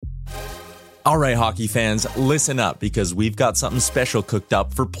All right, hockey fans, listen up because we've got something special cooked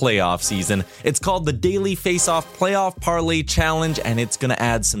up for playoff season. It's called the Daily Face-Off Playoff Parlay Challenge, and it's going to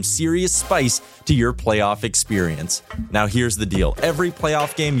add some serious spice to your playoff experience. Now, here's the deal. Every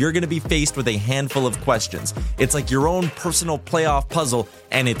playoff game, you're going to be faced with a handful of questions. It's like your own personal playoff puzzle,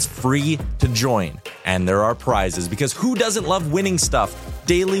 and it's free to join. And there are prizes, because who doesn't love winning stuff?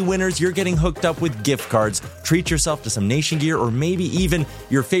 Daily winners, you're getting hooked up with gift cards. Treat yourself to some Nation gear or maybe even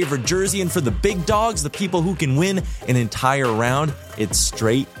your favorite jersey. And for the big dogs, the people who can win an entire round, it's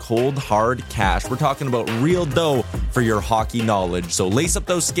straight, cold, hard cash. We're talking about real dough for your hockey knowledge. So lace up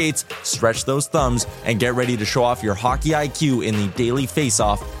those skates, stretch those thumbs, and get ready to show off your hockey IQ in the Daily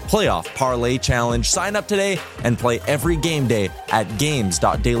Face-Off Playoff Parlay Challenge. Sign up today and play every game day at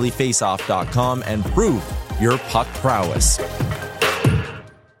games.dailyfaceoff.com and prove your puck prowess.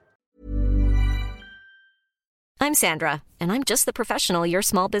 I'm Sandra, and I'm just the professional your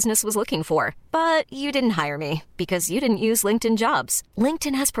small business was looking for. But you didn't hire me because you didn't use LinkedIn Jobs.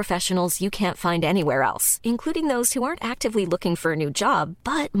 LinkedIn has professionals you can't find anywhere else, including those who aren't actively looking for a new job,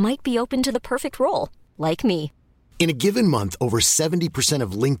 but might be open to the perfect role, like me. In a given month, over 70%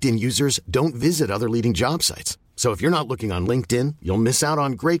 of LinkedIn users don't visit other leading job sites. So if you're not looking on LinkedIn, you'll miss out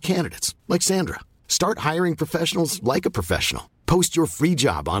on great candidates like Sandra. Start hiring professionals like a professional. Post your free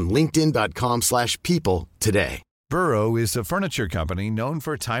job on linkedin.com/people today. Burrow is a furniture company known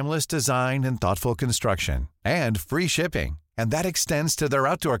for timeless design and thoughtful construction and free shipping, and that extends to their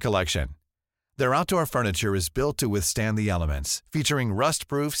outdoor collection. Their outdoor furniture is built to withstand the elements, featuring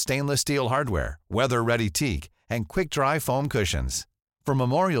rust-proof stainless steel hardware, weather-ready teak, and quick-dry foam cushions. For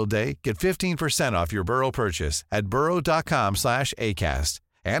Memorial Day, get 15% off your Burrow purchase at burrow.com/acast,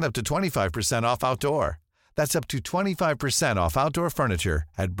 and up to 25% off outdoor. That's up to 25% off outdoor furniture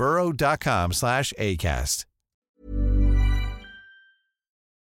at burrow.com/acast.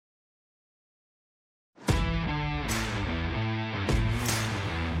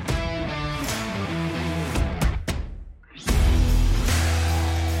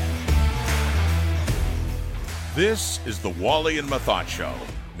 This is the Wally and Methot Show.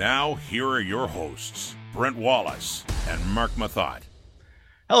 Now, here are your hosts, Brent Wallace and Mark Methot.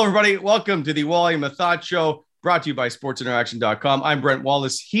 Hello, everybody. Welcome to the Wally and Methot Show, brought to you by sportsinteraction.com. I'm Brent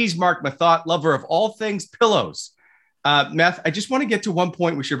Wallace. He's Mark Methot, lover of all things pillows. Meth, I just want to get to one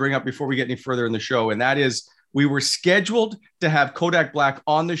point we should bring up before we get any further in the show, and that is we were scheduled to have Kodak Black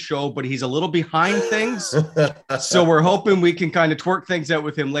on the show, but he's a little behind things. So we're hoping we can kind of twerk things out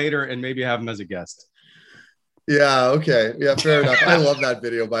with him later and maybe have him as a guest. Yeah. Okay. Yeah. Fair enough. I love that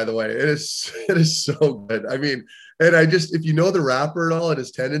video, by the way. It is so good. I mean, and if you know the rapper and all and his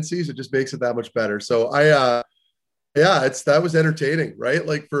tendencies, it just makes it that much better. So that was entertaining, right?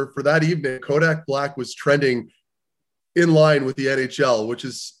 Like for that evening, Kodak Black was trending in line with the NHL, which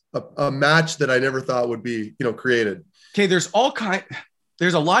is a match that I never thought would be, created. Okay. There's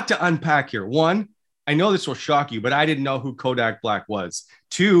a lot to unpack here. One, I know this will shock you, but I didn't know who Kodak Black was.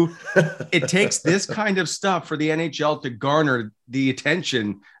 Two, it takes this kind of stuff for the NHL to garner the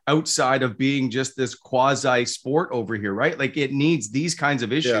attention outside of being just this quasi sport over here, right? Like it needs these kinds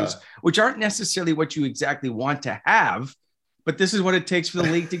of issues, which aren't necessarily what you exactly want to have, but this is what it takes for the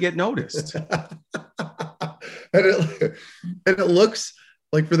league to get noticed. and it looks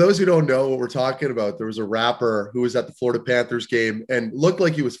like, for those who don't know what we're talking about, there was a rapper who was at the Florida Panthers game and looked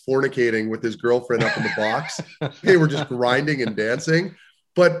like he was fornicating with his girlfriend up in the box. They were just grinding and dancing.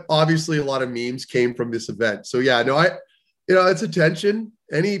 But obviously a lot of memes came from this event. So it's attention.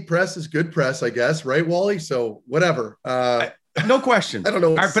 Any press is good press, I guess. Right, Wally? So whatever. No question. I don't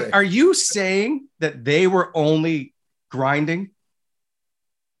know. But are you saying that they were only grinding?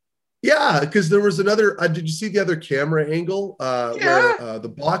 Yeah, because there was another. Did you see the other camera angle where the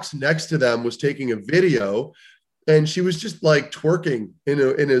box next to them was taking a video, and she was just like twerking in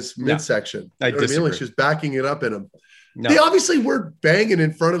his midsection? I disagree. Like she was backing it up in him. No. They obviously weren't banging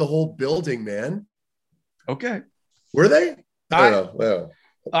in front of the whole building, man. Okay, were they? I don't know.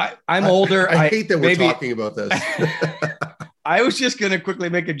 I'm older. I hate that we're talking about this. I was just going to quickly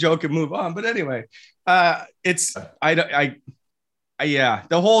make a joke and move on, but anyway, the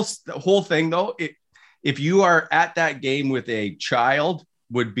whole thing though, if you are at that game with a child,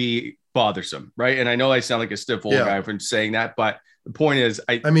 would be bothersome, right? And I know I sound like a stiff old guy from saying that, but the point is,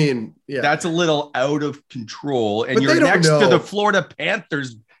 that's a little out of control, and you're next to the Florida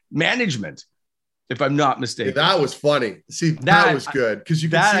Panthers management, if I'm not mistaken. Yeah, that was funny. See, that was good because you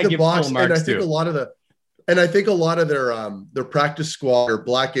can see the box, and I think a lot of their practice squad or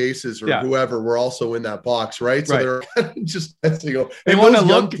Black Aces or whoever were also in that box, right? So they're just, they want to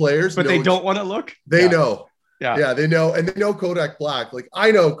look players, but they don't want to look. They know. Yeah, they know, and they know Kodak Black. Like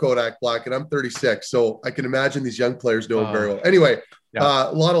I know Kodak Black, and I'm 36, so I can imagine these young players know him very well. Anyway,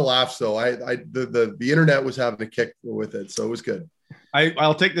 a lot of laughs though. The internet was having a kick with it, so it was good.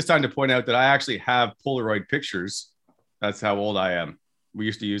 I'll take this time to point out that I actually have Polaroid pictures. That's how old I am. We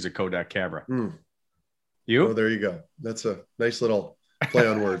used to use a Kodak camera. You? Oh, there you go. That's a nice little play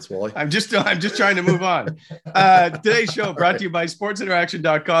on words, Wally. I'm just trying to move on. Today's show brought to you by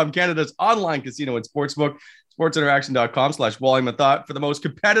sportsinteraction.com, Canada's online casino and sportsbook. sportsinteraction.com/Wally Methot for the most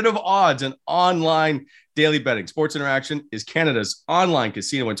competitive odds and online daily betting. Sports Interaction is Canada's online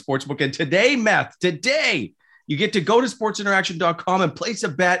casino and sportsbook. And today, you get to go to sportsinteraction.com and place a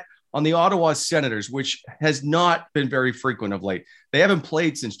bet on the Ottawa Senators, which has not been very frequent of late. They haven't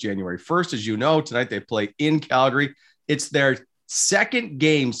played since January 1st, as you know. Tonight they play in Calgary. It's their second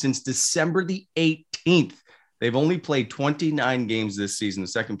game since December the 18th. They've only played 29 games this season, the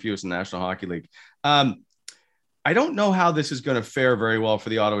second fewest in the National Hockey League. I don't know how this is going to fare very well for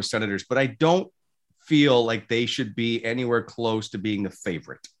the Ottawa Senators, but I don't feel like they should be anywhere close to being the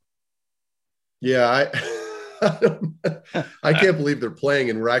favorite. Yeah, I can't believe they're playing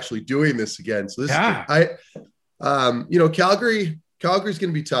and we're actually doing this again. So this Calgary's going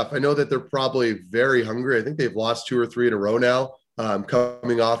to be tough. I know that they're probably very hungry. I think they've lost 2 or 3 in a row now,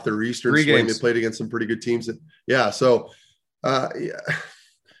 coming off their Eastern swing. They played against some pretty good teams.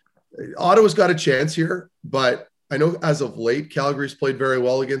 Ottawa's got a chance here, but I know as of late, Calgary's played very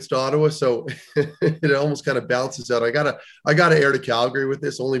well against Ottawa. So it almost kind of balances out. I gotta air to Calgary with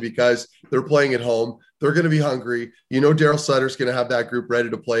this only because they're playing at home. They're going to be hungry. Daryl Sutter's going to have that group ready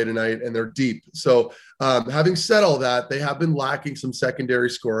to play tonight, and they're deep. So having said all that, they have been lacking some secondary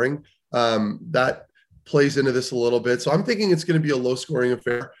scoring. That plays into this a little bit. So I'm thinking it's going to be a low scoring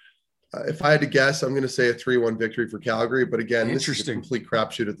affair. If I had to guess, I'm going to say a 3-1 victory for Calgary. But again, this is a complete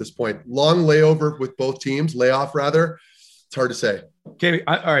crapshoot at this point. Long layover with both teams, layoff rather. It's hard to say. Okay.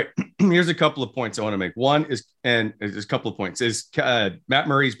 All right. Here's a couple of points I want to make. One is, and there's a couple of points, is Matt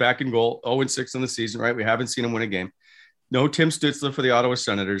Murray's back in goal, 0-6 on the season, right? We haven't seen him win a game. No Tim Stützle for the Ottawa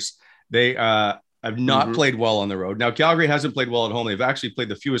Senators. They have not played well on the road. Now, Calgary hasn't played well at home. They've actually played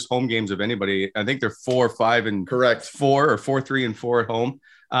the fewest home games of anybody. I think they're 4-5 and correct 4 or 4-3-4 at home.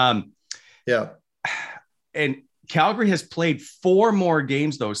 And Calgary has played 4 more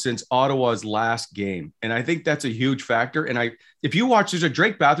games though since Ottawa's last game, and I think that's a huge factor. And if you watch, there's a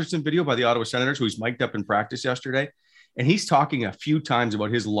Drake Batherson video by the Ottawa Senators who's mic'd up in practice yesterday, and he's talking a few times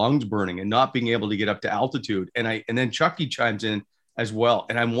about his lungs burning and not being able to get up to altitude. And then Chucky chimes in as well,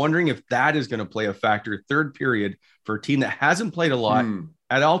 and I'm wondering if that is going to play a factor third period for a team that hasn't played a lot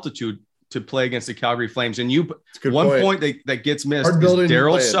at altitude to play against the Calgary Flames. And point that gets missed is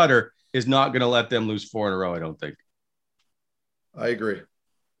Daryl Sutter is not going to let them lose 4 in a row, I don't think. I agree.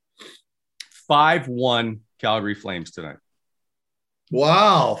 5-1 Calgary Flames tonight.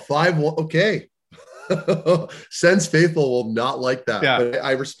 Wow, 5-1. Okay. Sens faithful will not like that, but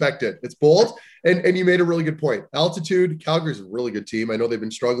I respect it. It's bold. And you made a really good point. Altitude, Calgary's a really good team. I know they've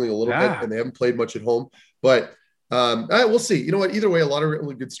been struggling a little bit and they haven't played much at home, but we'll see. You know what? Either way, a lot of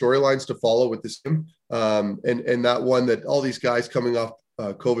really good storylines to follow with this team. And that one that all these guys coming off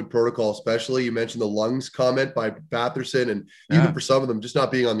COVID protocol, especially you mentioned the lungs comment by Batherson, and even for some of them just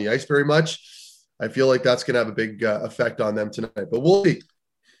not being on the ice very much. I feel like that's going to have a big effect on them tonight, but we'll see.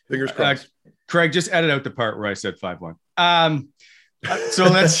 Fingers crossed. Craig, just edit out the part where I said 5-1.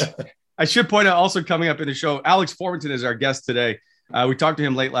 I should point out also coming up in the show, Alex Formenton is our guest today. We talked to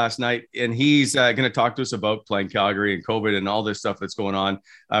him late last night, and he's going to talk to us about playing Calgary and COVID and all this stuff that's going on.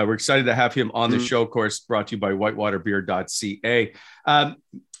 We're excited to have him on the show, of course, brought to you by whitewaterbeer.ca.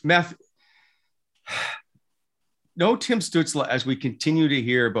 Meth, no Tim Stützle as we continue to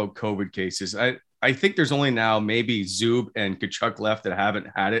hear about COVID cases. I think there's only now maybe Zub and Tkachuk left that haven't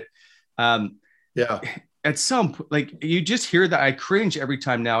had it. At some like you just hear that. I cringe every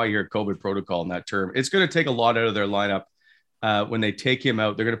time now I hear COVID protocol in that term. It's going to take a lot out of their lineup. When they take him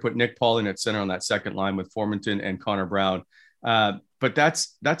out, they're going to put Nick Pauling at center on that second line with Formenton and Connor Brown. But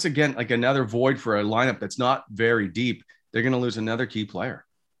that's again, like another void for a lineup that's not very deep. They're going to lose another key player.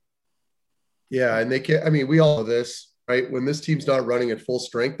 Yeah. And they can't, I mean, we all know this, right? When this team's not running at full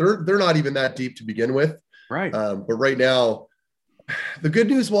strength, they're not even that deep to begin with. Right. But right now, the good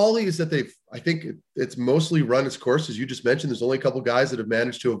news, Wally, is that I think it's mostly run its course. As you just mentioned, there's only a couple guys that have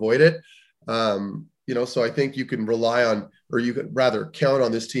managed to avoid it. So I think you can rely on, or you could rather count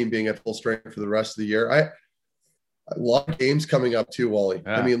on this team being at full strength for the rest of the year. A lot of games coming up too, Wally.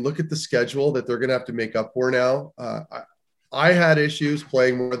 Yeah. I mean, look at the schedule that they're going to have to make up for now. I had issues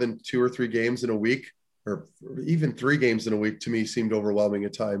playing more than 2 or 3 games in a week, or even 3 games in a week. To me, seemed overwhelming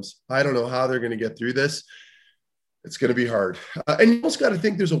at times. I don't know how they're going to get through this. It's going to be hard. And you also got to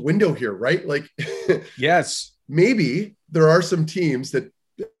think there's a window here, right? Like, yes, maybe there are some teams that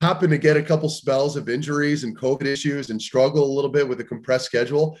happen to get a couple spells of injuries and COVID issues and struggle a little bit with a compressed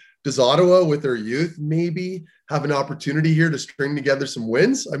schedule. Does Ottawa, with their youth, maybe have an opportunity here to string together some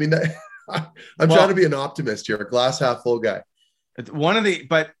wins? I mean, I'm trying to be an optimist here, a glass half full guy.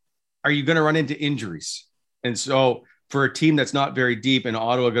 But are you going to run into injuries? And so for a team that's not very deep, and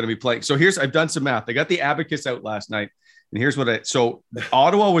Ottawa going to be playing. So I've done some math. I got the abacus out last night, and here's so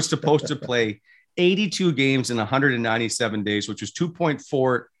Ottawa was supposed to play 82 games in 197 days, which was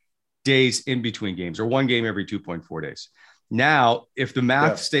 2.4 days in between games, or one game every 2.4 days. Now, if the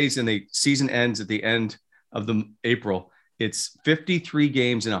math stays and the season ends at the end of April, it's 53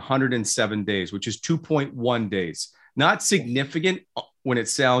 games in 107 days, which is 2.1 days. Not significant when it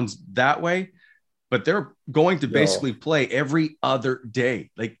sounds that way, but they're going to basically play every other day.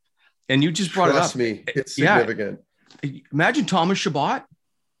 Like, and you just brought it up. Trust me, it's significant. Imagine Thomas Chabot.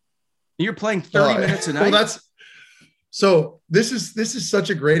 You're playing 30 minutes a night. So this is such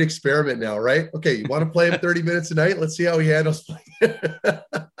a great experiment now, right? Okay, you want to play him 30 minutes a night? Let's see how he handles playing.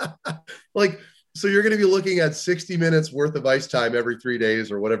 So you're going to be looking at 60 minutes worth of ice time every 3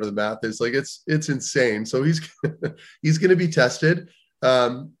 days or whatever the math is. Like, it's insane. So he's going to be tested.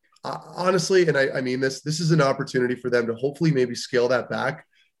 Honestly, and I mean this is an opportunity for them to hopefully maybe scale that back.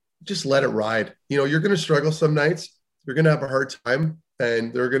 Just let it ride. You're going to struggle some nights. You're going to have a hard time,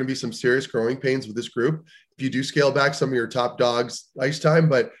 and there are going to be some serious growing pains with this group if you do scale back some of your top dogs' ice time,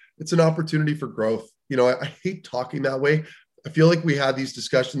 but it's an opportunity for growth. I hate talking that way. I feel like we had these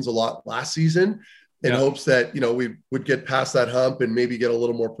discussions a lot last season in hopes that, we would get past that hump and maybe get a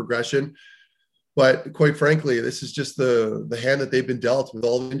little more progression. But quite frankly, this is just the hand that they've been dealt with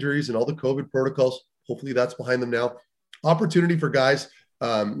all the injuries and all the COVID protocols. Hopefully that's behind them now. Opportunity for guys,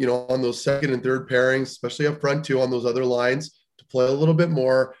 on those second and third pairings, especially up front too, on those other lines, to play a little bit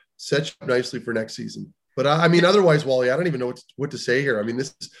more, set you up nicely for next season. But otherwise, Wally, I don't even know what to say here. I mean,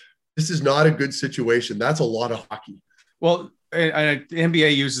 this is not a good situation. That's a lot of hockey. Well, the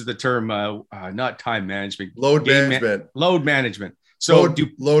NBA uses the term not time management, load management. Load management. So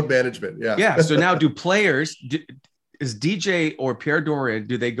load management. Yeah. Yeah. So now do players, is DJ or Pierre Dorian,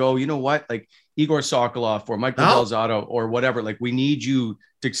 do they go, you know what, like Igor Sokolov or Michael Delzato or whatever, like we need you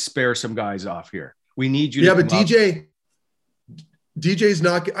to spare some guys off here. We need you. Yeah, but DJ's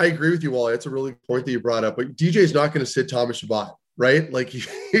not, I agree with you, Wally. That's a really good point that you brought up, but DJ's not going to sit Thomas Chabot, right? Like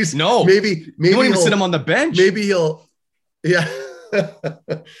he's maybe you won't even sit him on the bench. Maybe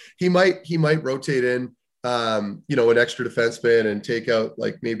he might rotate in, an extra defenseman and take out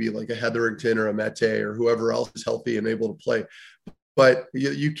maybe a Hetherington or a Methot or whoever else is healthy and able to play. But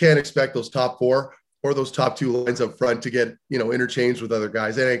you can't expect those top four or those top two lines up front to get, interchanged with other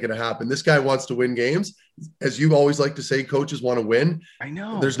guys. That ain't going to happen. This guy wants to win games. As you always like to say, coaches want to win. I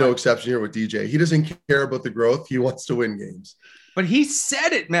know. There's no exception here with DJ. He doesn't care about the growth. He wants to win games. But he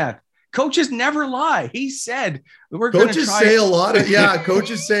said it, Matt. Coaches never lie. He said we're going to try. Coaches say a lot of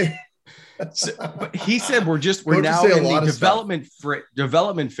coaches say. But he said we're now in the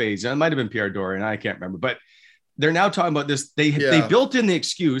development phase. And it might have been Pierre Dorian. I can't remember, but they're now talking about this. They built in the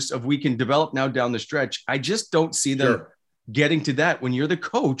excuse of we can develop now down the stretch. I just don't see them getting to that when you're the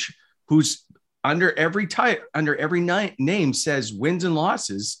coach who's under every name says wins and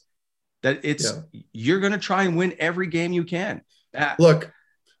losses, that you're going to try and win every game you can. Look,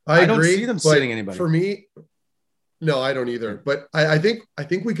 I don't agree, see them sitting anybody. For me, no, I don't either. But I think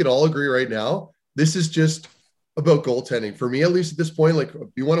we could all agree right now. This is just about goaltending for me, at least at this point. Like,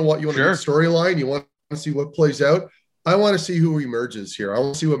 you want to get storyline, you want to see what plays out. I want to see who emerges here. I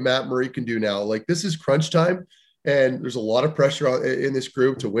want to see what Matt Murray can do now. Like, this is crunch time, and there's a lot of pressure in this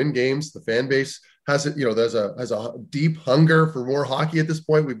group to win games. The fan base has it. There's a deep hunger for more hockey at this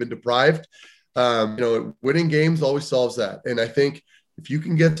point. We've been deprived. Winning games always solves that, and I think if you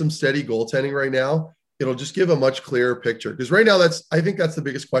can get some steady goaltending right now, it'll just give a much clearer picture. Because right now, I think that's the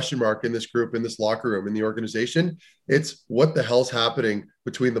biggest question mark in this group, in this locker room, in the organization. It's what the hell's happening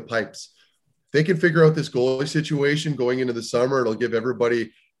between the pipes. If they can figure out this goalie situation going into the summer, it'll give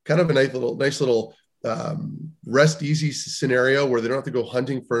everybody kind of a nice little rest easy scenario where they don't have to go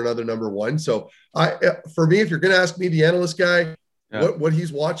hunting for another number one. So for me, if you're going to ask me, the analyst guy, what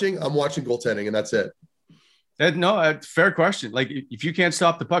he's watching, I'm watching goaltending, and that's it. Fair question. Like, if you can't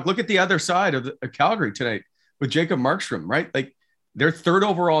stop the puck, look at the other side of Calgary tonight with Jacob Markstrom, right? Like, they're third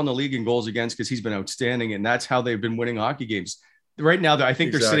overall in the league in goals against because he's been outstanding, and that's how they've been winning hockey games. Right now, I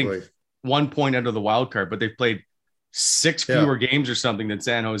think they're sitting 1 point under the wild card, but they've played 6 fewer games or something than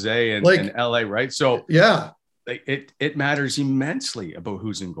San Jose and LA, right? So it matters immensely about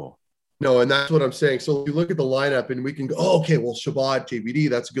who's in goal. No, and that's what I'm saying. So you look at the lineup and we can go, oh, okay, well, Shabbat, JBD,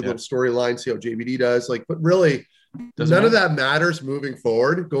 that's a good little storyline. See how JBD does. Like, but really, none of that matters moving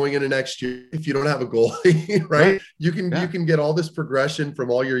forward going into next year if you don't have a goalie, right? You can get all this progression from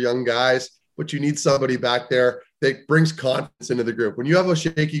all your young guys, but you need somebody back there that brings confidence into the group. When you have a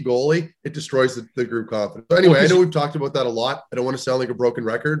shaky goalie, it destroys the group confidence. So anyway, I know we've talked about that a lot. I don't want to sound like a broken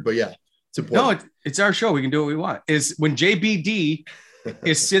record, but yeah, it's important. No, it's our show. We can do what we want. Is when JBD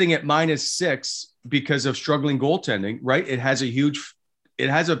is sitting at -6 because of struggling goaltending, right?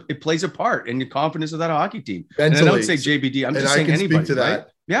 It plays a part in the confidence of that hockey team. Mentally, and I don't say JBD. I'm just saying anybody. Speak to that. Right?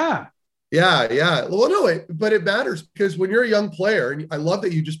 Yeah. Yeah. Well, no, but it matters because when you're a young player, and I love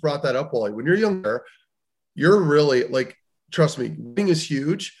that you just brought that up, Wally. When you're younger, you're really like, trust me, winning is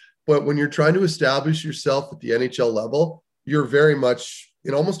huge. But when you're trying to establish yourself at the NHL level, you're very much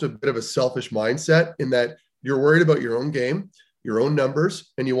in almost a bit of a selfish mindset in that you're worried about your own game, your own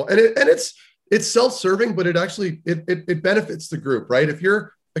numbers, and it's self-serving, but it benefits the group, right? If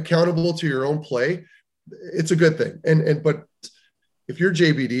you're accountable to your own play, it's a good thing. But if you're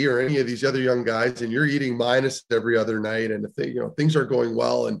JBD or any of these other young guys and you're eating minus every other night, and if things aren't going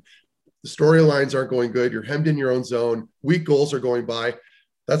well and the storylines aren't going good, you're hemmed in your own zone, weak goals are going by,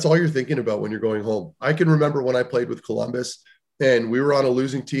 that's all you're thinking about when you're going home. I can remember when I played with Columbus and we were on a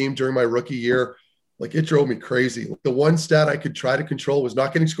losing team during my rookie year. Like, it drove me crazy. The one stat I could try to control was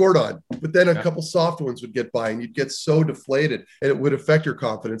not getting scored on, but then a couple soft ones would get by and you'd get so deflated and it would affect your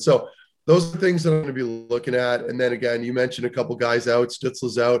confidence. So those are things that I'm going to be looking at. And then again, you mentioned a couple guys out,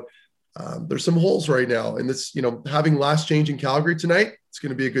 Stützle's out. There's some holes right now. And this, having last change in Calgary tonight, it's going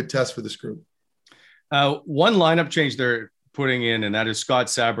to be a good test for this group. One lineup change they're putting in, and that is Scott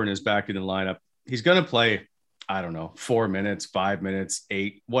Sabourin is back in the lineup. He's going to play, I don't know, 4 minutes, 5 minutes,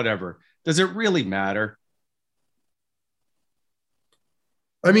 8, whatever. Does it really matter?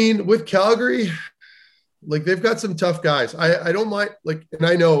 I mean, with Calgary, like, they've got some tough guys. I don't mind, like, and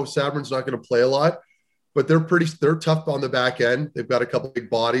I know Sabourin's not going to play a lot, but they're tough on the back end. They've got a couple big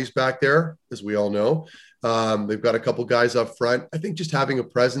bodies back there, as we all know. They've got a couple guys up front. I think just having a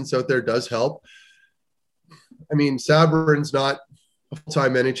presence out there does help. I mean, Sabourin's not a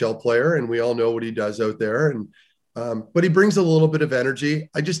full-time NHL player, and we all know what he does out there. And but he brings a little bit of energy.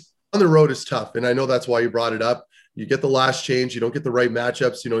 On the road is tough, and I know that's why you brought it up. You get the last change, you don't get the right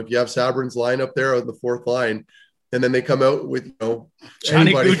matchups. If you have Sabourin's line up there on the fourth line, and then they come out with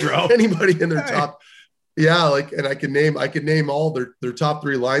anybody in their top. Yeah, and I can name all their top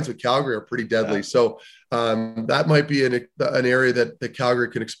 3 lines with Calgary are pretty deadly. Yeah. So that might be an area that Calgary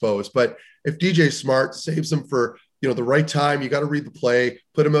can expose. But if DJ Smart saves them for the right time, you got to read the play,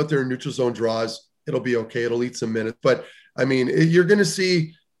 put him out there in neutral zone draws. It'll be okay. It'll eat some minutes. But I mean, you're going to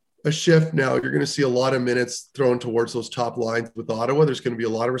see a shift now. You're going to see a lot of minutes thrown towards those top lines with Ottawa. There's going to be a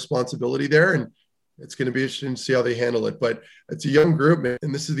lot of responsibility there, and it's going to be interesting to see how they handle it. But it's a young group, man,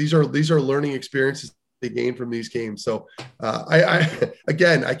 and these are learning experiences they gain from these games. So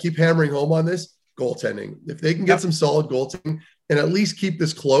I keep hammering home on this goaltending. If they can get some solid goaltending and at least keep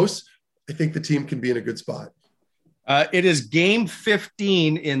this close, I think the team can be in a good spot. It is game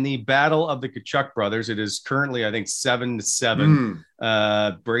 15 in the battle of the Tkachuk brothers. It is currently, I think,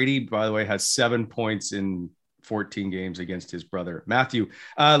 7-7. Brady, by the way, has 7 points in 14 games against his brother, Matthew.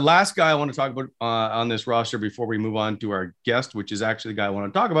 Last guy I want to talk about on this roster before we move on to our guest, which is actually the guy I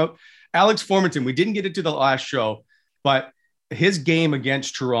want to talk about, Alex Formenton. We didn't get into the last show, but his game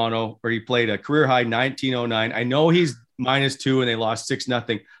against Toronto, where he played a career high 1909. I know he's -2 and they lost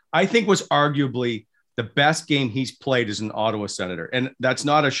 6-0. I think was arguably the best game he's played as an Ottawa Senator. And that's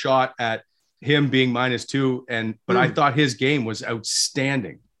not a shot at him being -2. But I thought his game was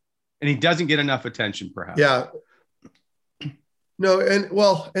outstanding, and he doesn't get enough attention, perhaps. Yeah. No.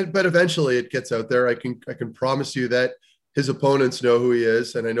 But eventually it gets out there. I can promise you that his opponents know who he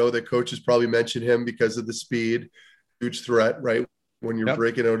is. And I know that coaches probably mention him because of the speed, huge threat, right? When you're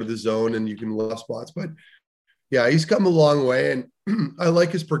breaking out of the zone and you can lose spots, but yeah, he's come a long way, and I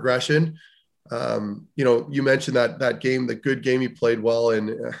like his progression. You mentioned that game, the good game he played well,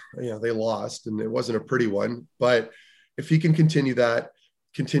 and they lost, and it wasn't a pretty one. But if he can continue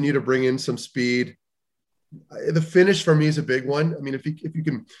to bring in some speed, the finish for me is a big one. I mean, if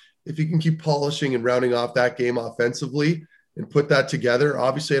you can keep polishing and rounding off that game offensively and put that together,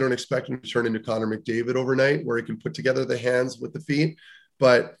 obviously I don't expect him to turn into Connor McDavid overnight, where he can put together the hands with the feet,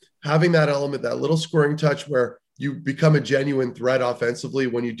 but having that element, that little scoring touch where you become a genuine threat offensively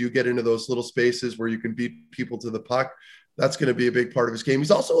when you do get into those little spaces where you can beat people to the puck, that's going to be a big part of his game.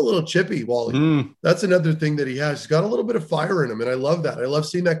 He's also a little chippy, Wally. That's another thing that he has. He's got a little bit of fire in him, and I love that. I love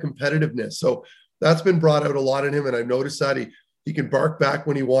seeing that competitiveness. So that's been brought out a lot in him, and I've noticed that He can bark back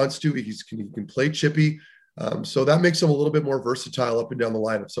when he wants to. He can play chippy. So that makes him a little bit more versatile up and down the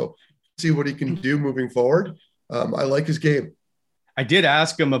lineup. So see what he can do moving forward. I like his game. I did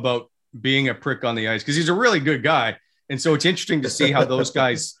ask him about being a prick on the ice because he's a really good guy. And so it's interesting to see how those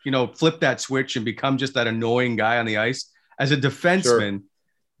guys, flip that switch and become just that annoying guy on the ice. As a defenseman,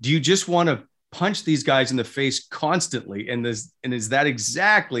 do you just want to punch these guys in the face constantly? And is that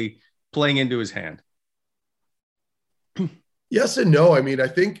exactly playing into his hand? Yes and no. I mean, I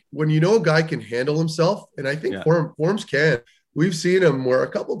think when a guy can handle himself, and I think Forms can. We've seen him where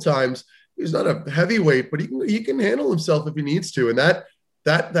a couple times he's not a heavyweight, but he can handle himself if he needs to. And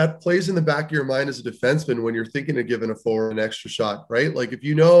that plays in the back of your mind as a defenseman when you're thinking of giving a forward an extra shot, right? Like if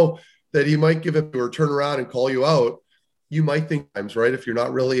you know that he might give it or turn around and call you out, you might think times, right? If you're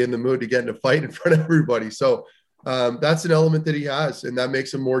not really in the mood to get in a fight in front of everybody. So that's an element that he has, and that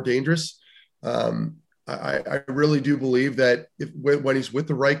makes him more dangerous. I really do believe that when he's with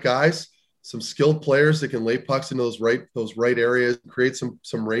the right guys, some skilled players that can lay pucks into those right areas, create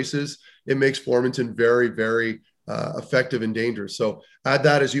some races, it makes Formenton very, very effective and dangerous. So add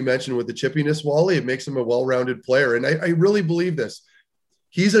that, as you mentioned, with the chippiness, Wally, it makes him a well-rounded player. And I really believe this.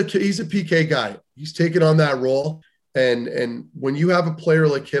 He's a PK guy. He's taken on that role. And when you have a player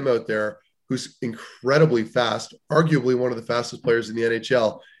like him out there who's incredibly fast, arguably one of the fastest players in the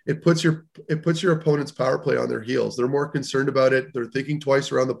NHL, it puts your opponent's power play on their heels. They're more concerned about it. They're thinking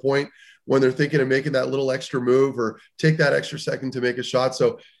twice around the point when they're thinking of making that little extra move or take that extra second to make a shot.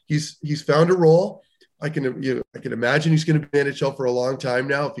 So he's found a role. I can imagine he's going to be in the NHL for a long time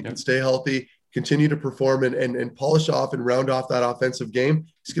now. If he can stay healthy, continue to perform and polish off and round off that offensive game,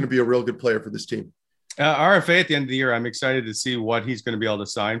 he's going to be a real good player for this team. RFA at the end of the year, I'm excited to see what he's going to be able to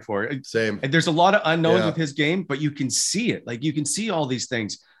sign for. Same. And there's a lot of unknowns with his game, but you can see it. Like you can see all these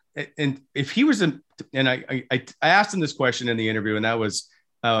things. And if he was I asked him this question in the interview, and that was,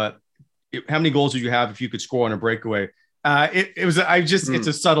 how many goals would you have if you could score on a breakaway? It's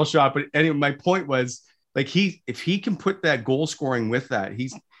a subtle shot, but anyway, my point was like if he can put that goal scoring with that,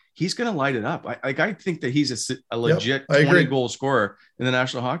 he's going to light it up. I think that he's a legit 20 goal scorer in the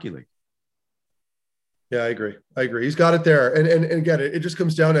National Hockey League. Yeah, I agree. He's got it there. And again, it just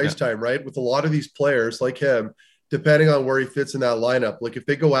comes down to ice time, right? With a lot of these players like him, depending on where he fits in that lineup, like if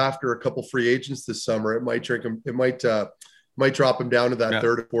they go after a couple free agents this summer, it might drop him down to that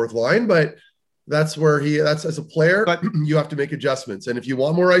third or fourth line. But that's where that's as a player, you have to make adjustments. And if you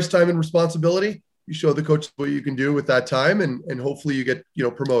want more ice time and responsibility, you show the coach what you can do with that time, and hopefully you get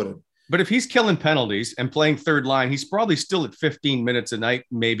promoted. But if he's killing penalties and playing third line, he's probably still at 15 minutes a night,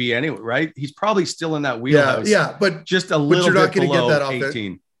 maybe anyway, right? He's probably still in that wheelhouse. Yeah, but just a little bit not below get that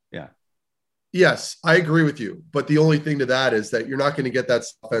 18. Yeah. Yes, I agree with you. But the only thing to that is that you're not going to get that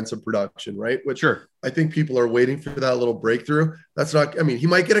offensive production, right? Which I think people are waiting for that little breakthrough. That's not, I mean, he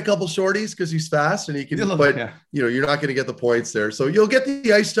might get a couple shorties because he's fast and he can, but you're not going to get the points there. So you'll get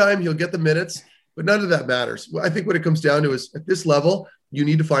the ice time, you'll get the minutes, but none of that matters. I think what it comes down to is at this level, you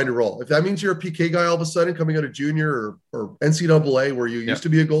need to find a role. If that means you're a PK guy all of a sudden coming out of junior or NCAA where you used to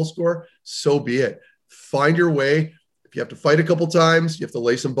be a goal scorer, so be it. Find your way. If you have to fight a couple times, you have to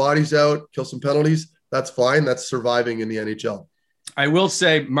lay some bodies out, kill some penalties, that's fine. That's surviving in the NHL. I will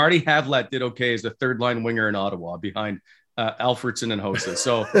say Marty Havlat did okay as the third line winger in Ottawa behind Alfredson and Hossa.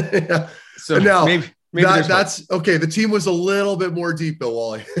 So, so now, maybe that's okay. The team was a little bit more deep, Bill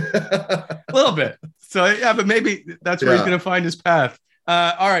Wally. A little bit. So, but maybe that's where he's going to find his path.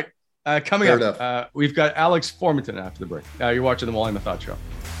 All right. Coming up, we've got Alex Formenton after the break. You're watching the Wally Methot Show.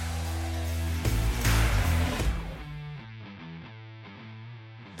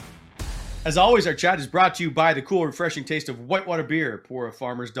 As always, our chat is brought to you by the cool, refreshing taste of Whitewater beer. Pour a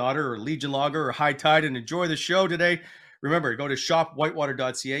Farmer's Daughter or Legion Lager or High Tide and enjoy the show today. Remember, go to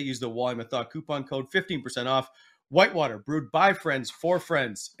shopwhitewater.ca. Use the Wally Methot coupon code, 15% off. Whitewater, brewed by friends, for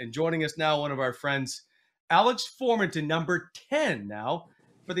friends. And joining us now, one of our friends, Alex Formenton, number 10 now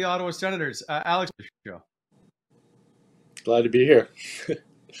for the Ottawa Senators. Alex, show. Glad to be here.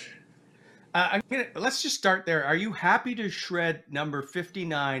 Let's just start there. Are you happy to shred number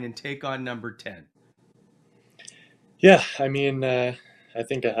 59 and take on number 10? Yeah, I mean, I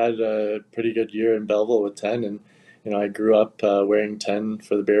think I had a pretty good year in Belleville with 10, and I grew up wearing 10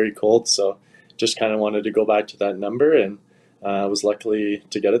 for the Barrie Colts, so just kind of wanted to go back to that number, and I was lucky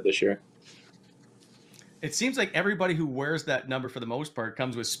to get it this year. It seems like everybody who wears that number for the most part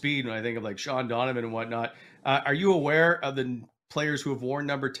comes with speed. When I think of like Sean Donovan and whatnot, are you aware of the players who have worn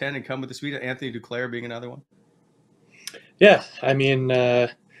number 10 and come with the speed? Anthony Duclair being another one. Yeah, I mean,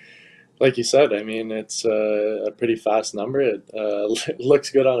 like you said, I mean, it's a pretty fast number. It looks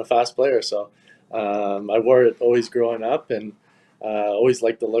good on a fast player. So I wore it always growing up, and always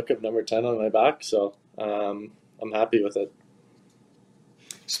liked the look of number 10 on my back, so I'm happy with it.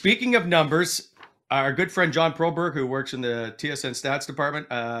 Speaking of numbers, our good friend John Proberg, who works in the TSN stats department,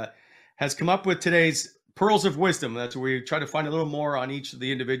 has come up with today's Pearls of Wisdom. That's where we try to find a little more on each of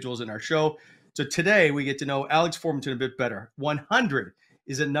the individuals in our show. So today we get to know Alex Formenton a bit better. 100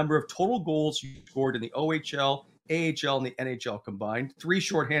 is a number of total goals you scored in the OHL, AHL, and the NHL combined. 3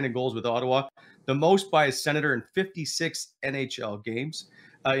 shorthanded goals with Ottawa, the most by a Senator in 56 NHL games,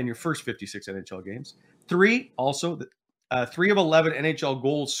 in your first 56 NHL games. 3 of 11 NHL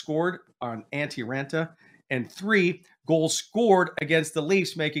goals scored on Antti Ranta, and 3 goals scored against the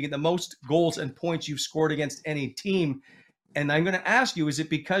Leafs, making it the most goals and points you've scored against any team. And I'm going to ask you, is it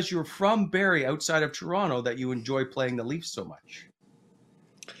because you're from Barrie, outside of Toronto, that you enjoy playing the Leafs so much?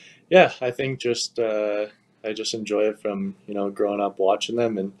 Yeah, I think I just enjoy it from, growing up watching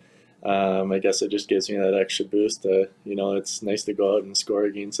them, and I guess it just gives me that extra boost. It's nice to go out and score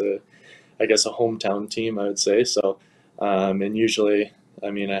against a hometown team, I would say. So, and usually, I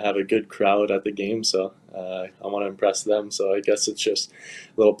have a good crowd at the game, so I want to impress them. So I guess it's just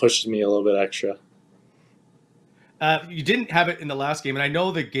pushes me a little bit extra. You didn't have it in the last game, and I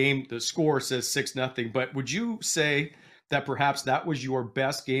know the score says 6-0, but would you say that perhaps that was your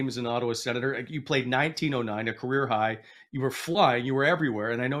best game as an Ottawa Senator? You played 1909, a career high. You were flying, you were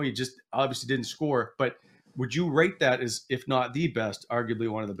everywhere, and I know you just obviously didn't score, but would you rate that as, if not the best, arguably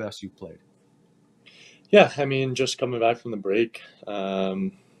one of the best you've played? Yeah, just coming back from the break,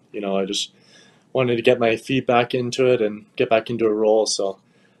 I just wanted to get my feet back into it and get back into a role. So,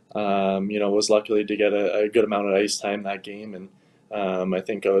 was lucky to get a good amount of ice time that game, and I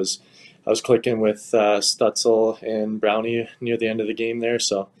think I was clicking with Stutzel and Brownie near the end of the game there.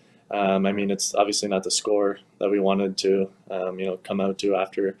 So, it's obviously not the score that we wanted to, come out to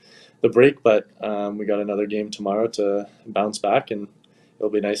after the break, but we got another game tomorrow to bounce back, and it'll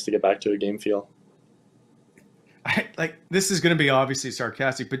be nice to get back to a game feel. This is going to be obviously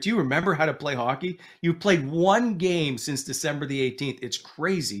sarcastic, but do you remember how to play hockey? You've played 1 game since December the 18th. It's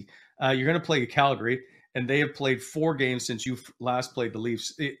crazy. You're going to play Calgary, and they have played 4 games since you last played the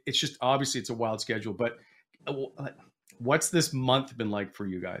Leafs. It's just, obviously it's a wild schedule, but what's this month been like for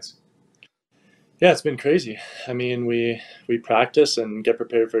you guys? Yeah, it's been crazy. We practice and get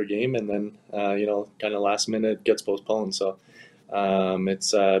prepared for a game, and then, kind of last minute gets postponed. So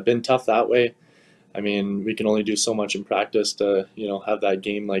it's been tough that way. We can only do so much in practice to, have that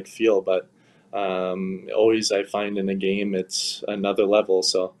game-like feel, but always I find in a game it's another level.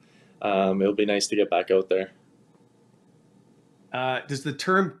 So it'll be nice to get back out there. Does the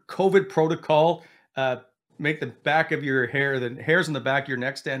term COVID protocol make the back of your hair, the hairs on the back of your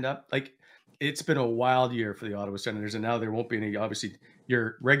neck stand up? It's been a wild year for the Ottawa Senators, and now there won't be any. Obviously,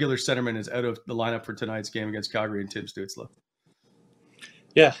 your regular centerman is out of the lineup for tonight's game against Calgary and Tim Stützle.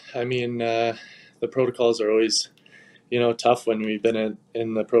 Yeah, the protocols are always, tough when we've been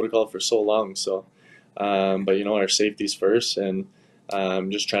in the protocol for so long. So, but our safety's first, and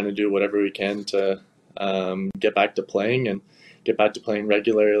just trying to do whatever we can to get back to playing and get back to playing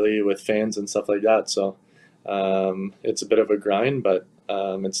regularly with fans and stuff like that. So, it's a bit of a grind, but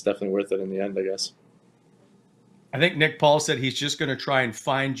it's definitely worth it in the end, I guess. I think Nick Paul said he's just going to try and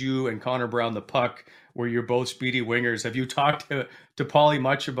find you and Connor Brown the puck, where you're both speedy wingers. Have you talked to Paulie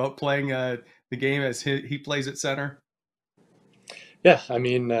much about playing the game as he plays at center? Yeah,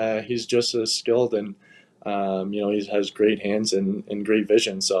 he's just as skilled, and he has great hands and great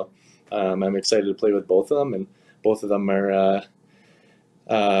vision. So I'm excited to play with both of them, and both of them are.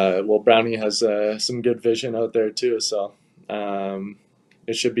 Brownie has some good vision out there too, so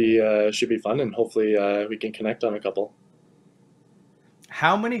it should be fun, and hopefully we can connect on a couple.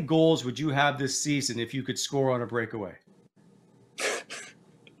 How many goals would you have this season if you could score on a breakaway?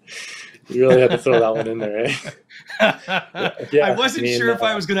 You really had to throw that one in there, eh? Yeah, I wasn't sure if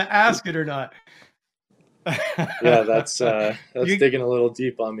I was going to ask it or not. Yeah, that's digging a little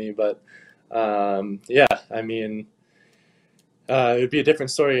deep on me, but it would be a different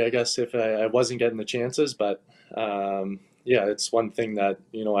story, I guess, if I wasn't getting the chances. But it's one thing that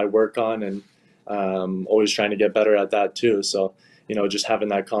I work on, and always trying to get better at that too. So just having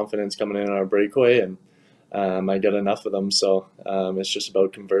that confidence coming in on our breakaway, and I get enough of them, so it's just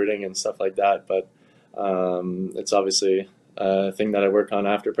about converting and stuff like that. But it's obviously a thing that I work on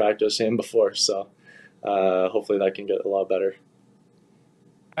after practice and before, so hopefully that can get a lot better.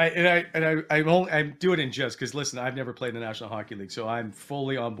 I'm doing it in jest because, listen, I've never played in the National Hockey League, so I'm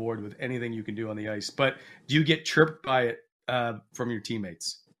fully on board with anything you can do on the ice. But do you get chirped by it from your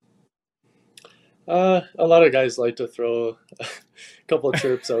teammates? A lot of guys like to throw a couple of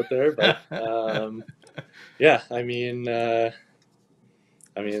chirps out there, but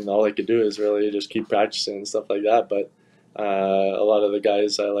I mean, all I could do is really just keep practicing and stuff like that. But a lot of the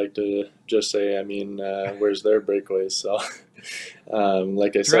guys, I like to just say, I mean, where's their breakaways? So,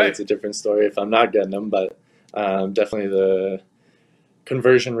 like I said, right. It's a different story if I'm not getting them, but definitely the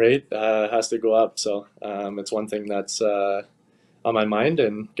conversion rate has to go up. So it's one thing that's on my mind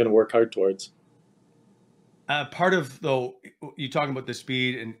and going to work hard towards. Part of, though, you talking about the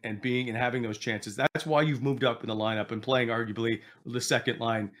speed and being and having those chances. That's why you've moved up in the lineup and playing arguably the second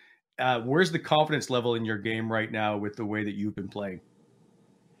line. Where's the confidence level in your game right now with the way that you've been playing?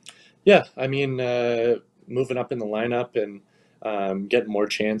 Yeah, I mean, moving up in the lineup and getting more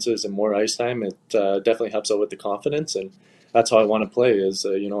chances and more ice time, it definitely helps out with the confidence. And that's how I want to play is,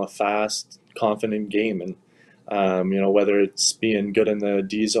 a fast, confident game. And, whether it's being good in the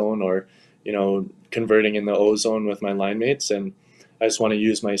D zone or, converting in the O zone with my line mates. And I just want to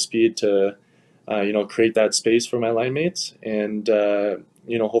use my speed to, create that space for my line mates and,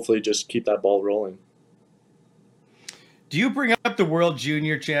 hopefully just keep that ball rolling. Do you bring up the World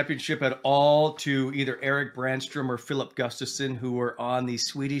Junior Championship at all to either Eric Brandstrom or Philip Gustafsson, who were on the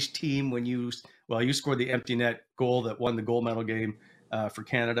Swedish team when you scored the empty net goal that won the gold medal game for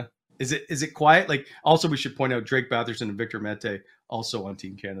Canada? Is it quiet? Like, also we should point out Drake Batherson and Victor Mete also on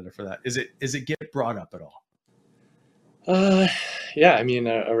Team Canada for that. Is it get brought up at all? Yeah, I mean,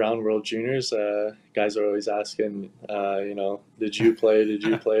 around World Juniors, guys are always asking, did you play? Did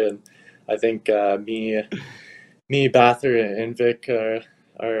you play? And I think me, Bather, and Vic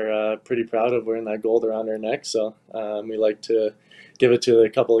are pretty proud of wearing that gold around our neck. So we like to give it to a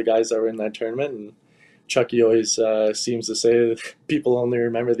couple of guys that were in that tournament. And Chucky always seems to say that people only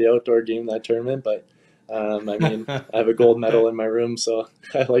remember the outdoor game, that tournament. But I mean, I have a gold medal in my room, so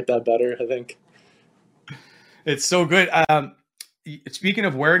I like that better, I think. It's so good. Speaking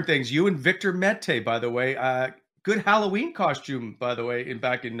of wearing things, you and Victor Mete, by the way, good Halloween costume, by the way,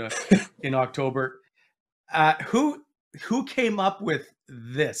 back in October. Who came up with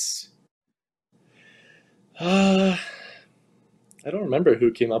this? I don't remember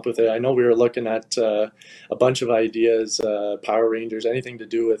who came up with it. I know we were looking at a bunch of ideas, Power Rangers, anything to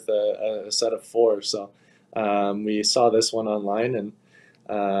do with a set of 4. So we saw this one online, and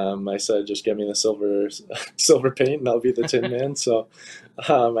I said, just give me the silver paint, and I'll be the Tin Man. So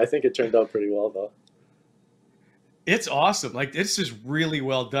I think it turned out pretty well, though. It's awesome. Like, this is really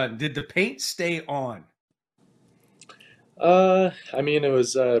well done. Did the paint stay on? I mean, it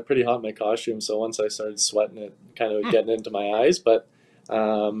was pretty hot in my costume, so once I started sweating, it kind of getting into my eyes, but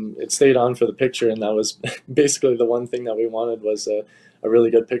it stayed on for the picture, and that was basically the one thing that we wanted was a really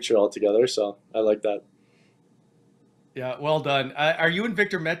good picture altogether, so I like that. Yeah, well done. Are you and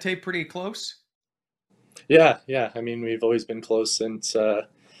Victor Mete pretty close? Yeah. I mean, we've always been close since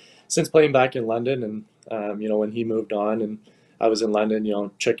playing back in London, and when he moved on, and I was in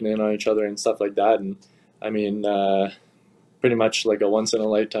London, checking in on each other and stuff like that, and I mean, pretty much like a once in a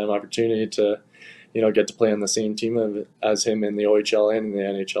lifetime opportunity to, get to play on the same team as him in the OHL and in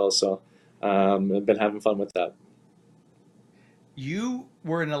the NHL. So I've been having fun with that. You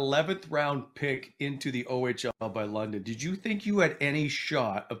were an 11th round pick into the OHL by London. Did you think you had any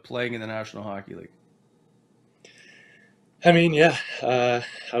shot of playing in the National Hockey League? I mean, yeah, I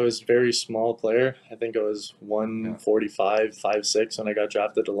was a very small player. I think I was 145, 5'6" when I got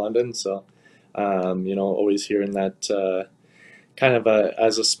drafted to London. So, always hearing that kind of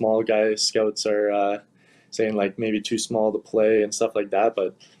as a small guy, scouts are saying like maybe too small to play and stuff like that.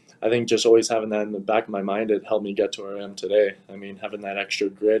 But I think just always having that in the back of my mind, it helped me get to where I am today. I mean, having that extra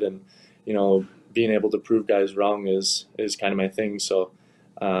grit and, being able to prove guys wrong is kind of my thing. So,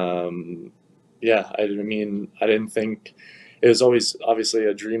 yeah, I didn't think it was always obviously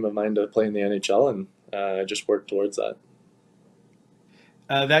a dream of mine to play in the NHL, and I just worked towards that.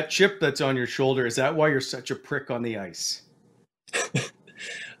 That chip that's on your shoulder, is that why you're such a prick on the ice?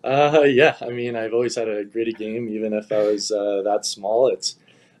 Yeah, I mean, I've always had a gritty game, even if I was that small. It's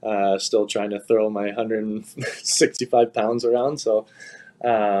still trying to throw my 165 pounds around. So,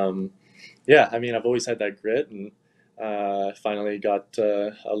 yeah, I mean, I've always had that grit, and finally got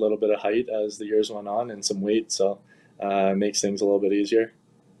a little bit of height as the years went on and some weight. So it makes things a little bit easier.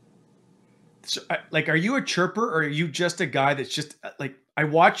 So, are you a chirper, or are you just a guy that's just like, I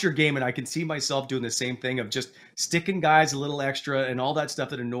watch your game and I can see myself doing the same thing of just sticking guys a little extra and all that stuff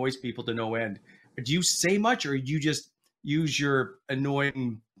that annoys people to no end. Do you say much, or you just use your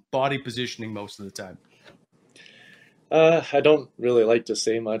annoying body positioning most of the time? I don't really like to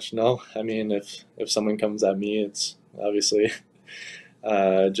say much, no. I mean, if someone comes at me, it's obviously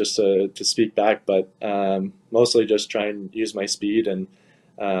just to speak back, but mostly just try and use my speed and,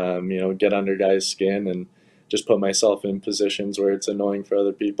 get under guys' skin and just put myself in positions where it's annoying for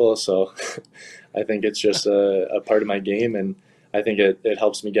other people. So I think it's just a part of my game, and I think it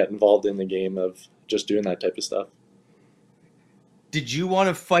helps me get involved in the game of just doing that type of stuff. Did you want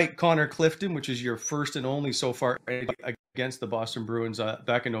to fight Connor Clifton, which is your first and only so far against the Boston Bruins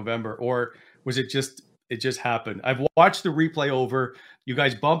back in November, or was it just happened? I've watched the replay over. You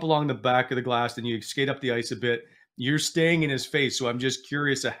guys bump along the back of the glass, and you skate up the ice a bit. You're staying in his face, so I'm just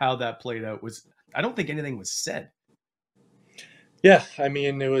curious of how that played out. I don't think anything was said. Yeah, I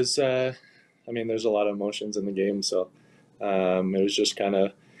mean, it was. There's a lot of emotions in the game, so it was just kind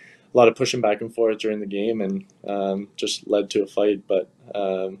of a lot of pushing back and forth during the game, and just led to a fight. But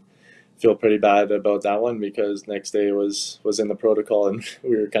feel pretty bad about that one because next day was in the protocol and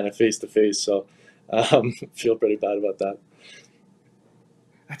we were kind of face to face. So feel pretty bad about that.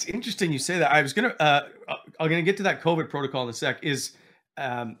 That's interesting you say that. I'm gonna get to that COVID protocol in a sec. Is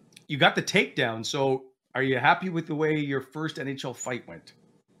you got the takedown? So are you happy with the way your first NHL fight went?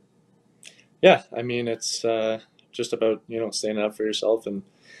 Yeah, I mean, it's just about standing up for yourself and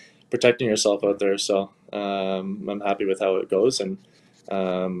protecting yourself out there. So I'm happy with how it goes, and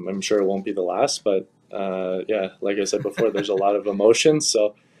I'm sure it won't be the last. But yeah, like I said before, there's a lot of emotions.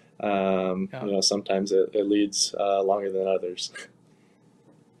 So sometimes it leads longer than others.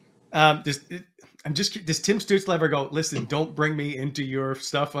 Does Tim Stützle ever go, listen, don't bring me into your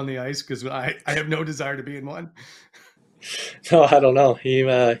stuff on the ice because I have no desire to be in one? No, I don't know. He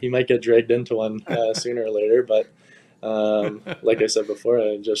might get dragged into one sooner or later, but like I said before,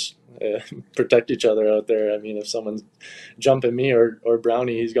 I just protect each other out there. I mean, if someone's jumping me or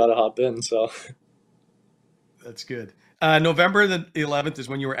Brownie, he's got to hop in. So that's good. November the 11th is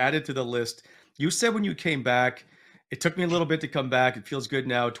when you were added to the list. You said when you came back, it took me a little bit to come back. It feels good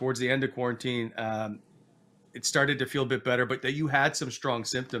now. Towards the end of quarantine, it started to feel a bit better, but that you had some strong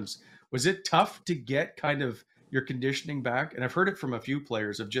symptoms. Was it tough to get kind of your conditioning back? And I've heard it from a few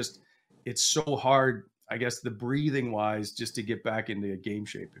players of just, it's so hard, I guess, the breathing wise, just to get back into a game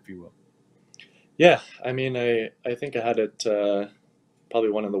shape, if you will. Yeah. I mean, I think I had it probably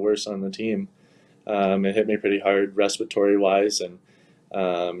one of the worst on the team. It hit me pretty hard respiratory wise and,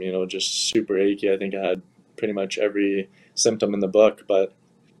 just super achy. I think I had pretty much every symptom in the book, but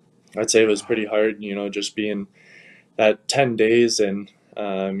I'd say it was pretty hard, just being that 10 days and,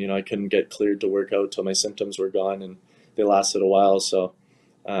 I couldn't get cleared to work out till my symptoms were gone, and they lasted a while. So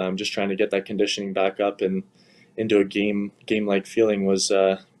just trying to get that conditioning back up and into a game-like feeling was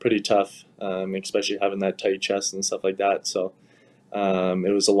pretty tough, especially having that tight chest and stuff like that. So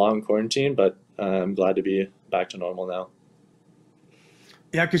it was a long quarantine, but I'm glad to be back to normal now.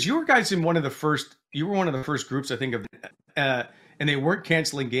 Yeah, because you were guys in one of the first groups, I think, of, and they weren't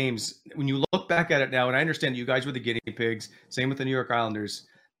canceling games. When you look back at it now, and I understand you guys were the guinea pigs, same with the New York Islanders.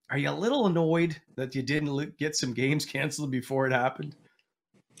 Are you a little annoyed that you didn't get some games canceled before it happened?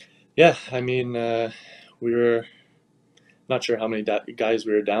 Yeah, I mean, we were not sure how many guys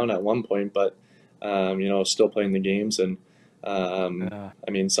we were down at one point, but still playing the games, and I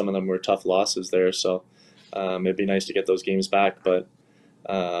mean, some of them were tough losses there, so it'd be nice to get those games back. But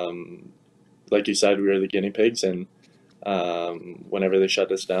like you said, we were the guinea pigs, and whenever they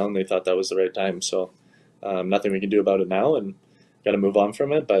shut us down, they thought that was the right time. So nothing we can do about it now, and got to move on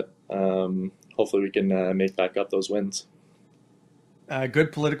from it. But hopefully we can make back up those wins.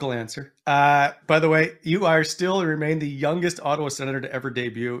 Good political answer. By the way, you are still remain the youngest Ottawa Senator to ever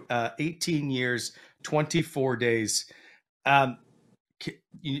debut. 18 years, 24 days.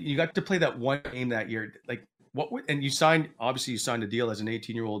 You got to play that one game that year. Like and you signed a deal as an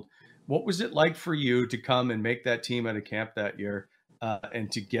 18-year-old. What was it like for you to come and make that team at a camp that year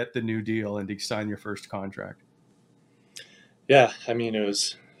and to get the new deal and to sign your first contract? Yeah, I mean, it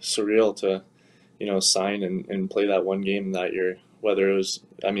was surreal to, sign and play that one game that year. Whether it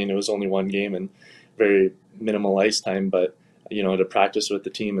was only one game and very minimal ice time, but, to practice with the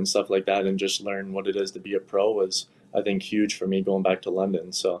team and stuff like that and just learn what it is to be a pro was, I think, huge for me going back to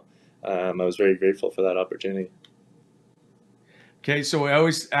London. So I was very grateful for that opportunity. Okay, so I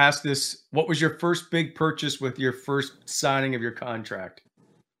always ask this, what was your first big purchase with your first signing of your contract?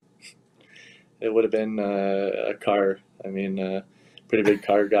 It would have been a car. I mean, pretty big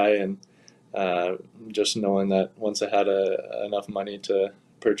car guy, and just knowing that once I had enough money to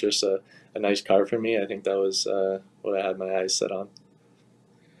purchase a nice car for me, I think that was what I had my eyes set on.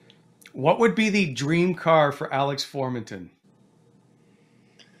 What would be the dream car for Alex Formenton?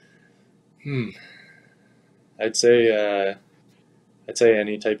 I'd say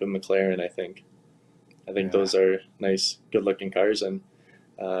any type of McLaren. I think those are nice, good-looking cars and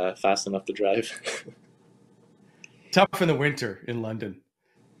fast enough to drive. Tough in the winter in London.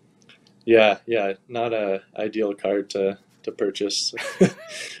 Yeah, yeah, not a ideal card to purchase,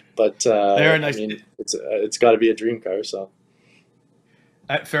 but Very I nice. mean, it's got to be a dream car. So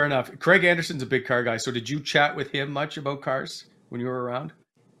Fair enough. Craig Anderson's a big car guy. So did you chat with him much about cars when you were around?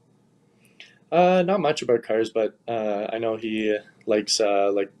 not much about cars, but I know he likes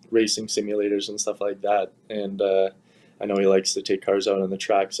like racing simulators and stuff like that, and I know he likes to take cars out on the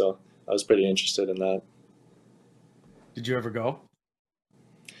track. So I was pretty interested in that. Did you ever go?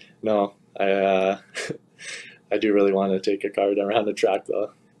 No, I do really want to take a car around the track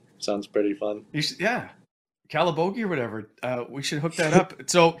though. Sounds pretty fun. You should, yeah, Calabogie or whatever. We should hook that up.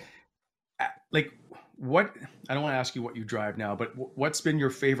 So, like, what? I don't want to ask you what you drive now, but what's been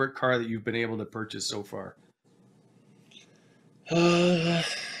your favorite car that you've been able to purchase so far?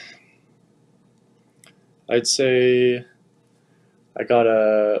 I'd say I got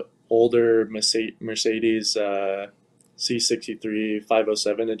a older Mercedes C63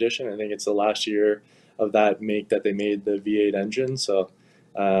 507 edition. I think it's the last year of that make that they made the V8 engine. So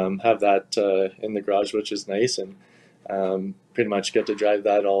have that in the garage, which is nice, and pretty much get to drive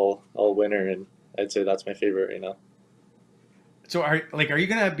that all winter. And I'd say that's my favorite right now. So are you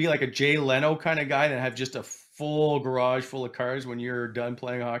gonna be like a Jay Leno kind of guy and have just a full garage full of cars when you're done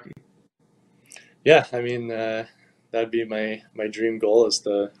playing hockey? Yeah, I mean that'd be my dream goal is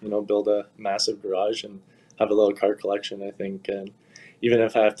to build a massive garage and have a little car collection. I think, and even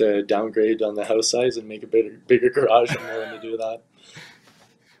if I have to downgrade on the house size and make a bigger garage, I'm willing to do that.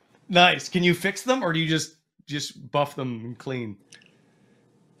 Nice. Can you fix them, or do you just buff them and clean?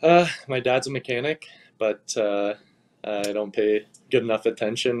 My dad's a mechanic, but I don't pay good enough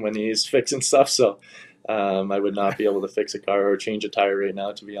attention when he's fixing stuff, so I would not be able to fix a car or change a tire right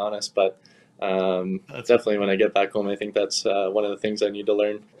now, to be honest. But definitely when I get back home, I think that's one of the things I need to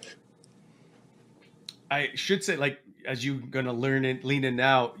learn. I should say, like, as you're going to lean in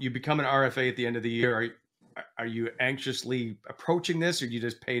now, you become an RFA at the end of the year. Are you anxiously approaching this, or do you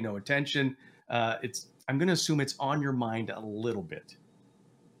just pay no attention? I'm going to assume it's on your mind a little bit.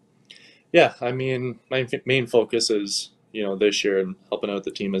 Yeah, I mean, my main focus is, this year and helping out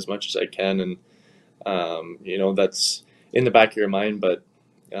the team as much as I can. And, that's in the back of your mind, but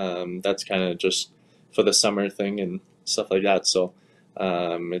that's kind of just for the summer thing and stuff like that. So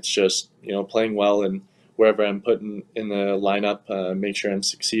it's just, playing well and wherever I'm putting in the lineup, make sure I'm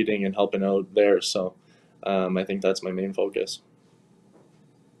succeeding and helping out there. So I think that's my main focus.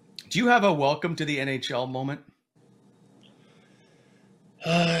 Do you have a welcome to the NHL moment?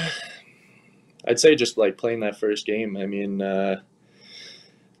 I'd say just like playing that first game. I mean, it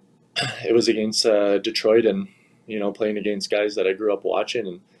was against Detroit and, playing against guys that I grew up watching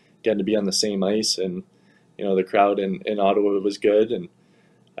and getting to be on the same ice. And, the crowd in Ottawa was good. And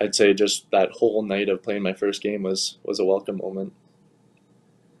I'd say just that whole night of playing my first game was a welcome moment.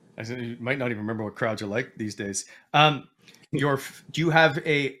 I said, you might not even remember what crowds are like these days. Do you have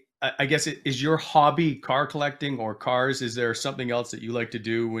I guess is your hobby car collecting or cars? Is there something else that you like to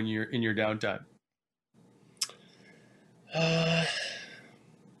do when you're in your downtime? I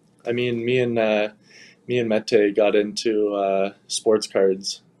mean, me and Methot got into sports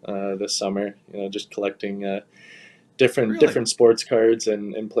cards this summer. Just collecting different sports cards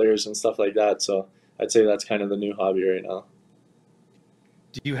and players and stuff like that. So I'd say that's kind of the new hobby right now.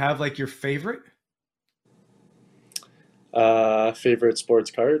 Do you have like your favorite? Favorite sports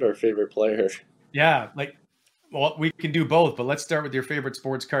card or favorite player? Yeah, well, we can do both, but let's start with your favorite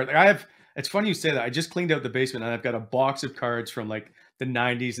sports card. It's funny you say that. I just cleaned out the basement and I've got a box of cards from like the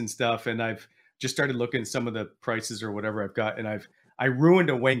 90s and stuff. And I've just started looking at some of the prices or whatever I've got. And I ruined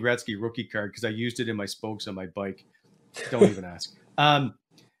a Wayne Gretzky rookie card because I used it in my spokes on my bike. Don't even ask.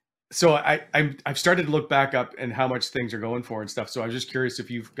 So I've started to look back up and how much things are going for and stuff. So I was just curious if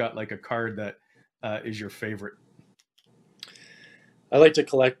you've got like a card that is your favorite. I like to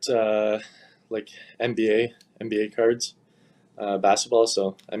collect like NBA cards, basketball.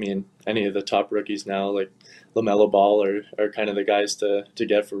 So I mean, any of the top rookies now, like LaMelo Ball, are kind of the guys to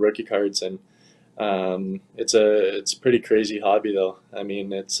get for rookie cards. And it's a pretty crazy hobby though. I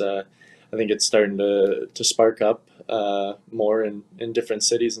mean, I think it's starting to spark up more in different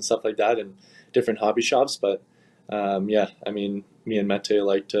cities and stuff like that, and different hobby shops. But yeah, I mean, me and Mete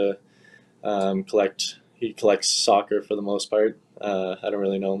like to collect. He collects soccer for the most part. I don't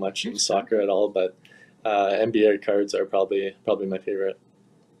really know much in soccer at all, but NBA cards are probably my favorite.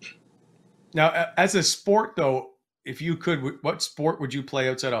 Now, as a sport though, if you could, what sport would you play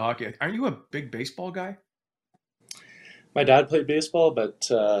outside of hockey? Aren't you a big baseball guy? My dad played baseball, but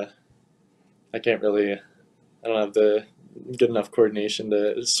I can't really. I don't have the good enough coordination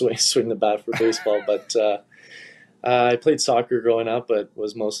to swing the bat for baseball. But I played soccer growing up, but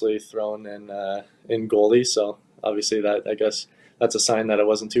was mostly thrown in goalie. So obviously, that I guess that's a sign that I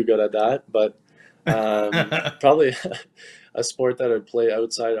wasn't too good at that. But probably a sport that I'd play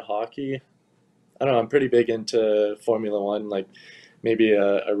outside of hockey. I don't know. I'm pretty big into Formula One, like maybe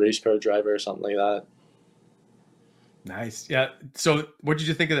a race car driver or something like that. Nice. Yeah. So, what did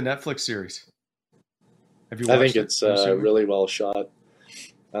you think of the Netflix series? Have you I watched think it? it's really well shot.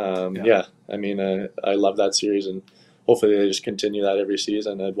 Yeah, I mean, I love that series, and hopefully they just continue that every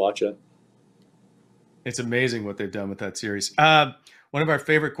season. I'd watch it. It's amazing what they've done with that series. One of our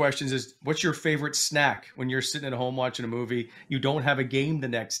favorite questions is, what's your favorite snack when you're sitting at home watching a movie? You don't have a game the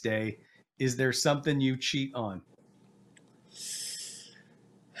next day. Is there something you cheat on?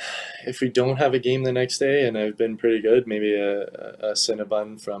 If we don't have a game the next day, and I've been pretty good, maybe a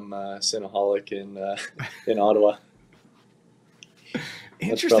Cinnabon from Cinnaholic in Ottawa.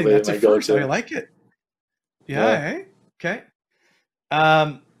 Interesting. That's a first. I like it. Yeah. Hey? Okay.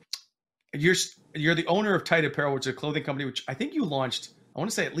 You're the owner of Tight Apparel, which is a clothing company, which I think you launched, I want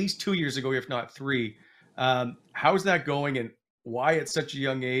to say at least 2 years ago, if not 3. How's that going, and why at such a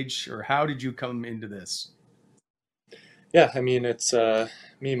young age, or how did you come into this? Yeah, I mean, it's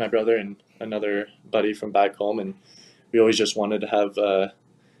me, my brother, and another buddy from back home, and we always just wanted to have a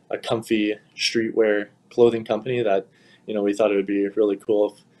comfy streetwear clothing company that, we thought it would be really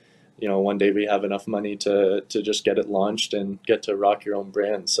cool if, one day we have enough money to just get it launched and get to rock your own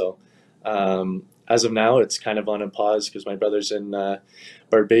brand. So as of now, it's kind of on a pause because my brother's in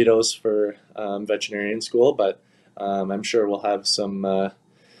Barbados for veterinarian school, but I'm sure we'll have some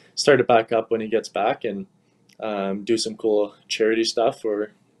start it back up when he gets back and do some cool charity stuff.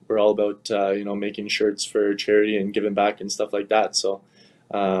 We're all about making shirts for charity and giving back and stuff like that. So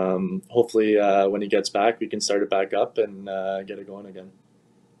hopefully when he gets back, we can start it back up and get it going again.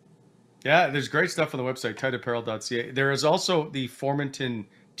 Yeah, there's great stuff on the website, tightapparel.ca. There is also the Formenton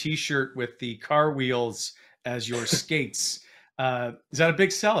t-shirt with the car wheels as your skates. Is that a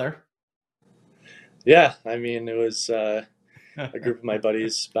big seller? Yeah, I mean, it was a group of my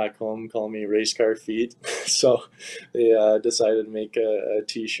buddies back home calling me race car feet. So they decided to make a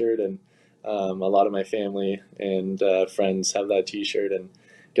t-shirt, and a lot of my family and friends have that t-shirt and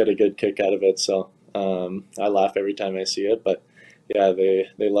get a good kick out of it. So I laugh every time I see it, but yeah,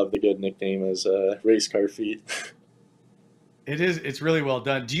 they love the good nickname as race car feet. It's really well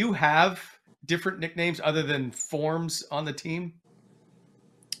done. Do you have different nicknames other than Forms on the team?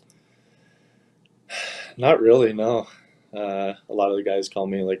 Not really, no. A lot of the guys call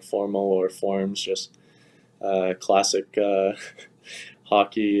me like Formo or Forms, just classic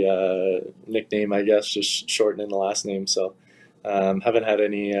hockey nickname, I guess, just shortening the last name. So haven't had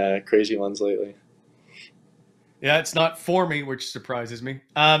any crazy ones lately. Yeah, it's not for me, which surprises me.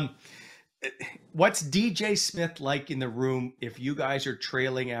 What's DJ Smith like in the room if you guys are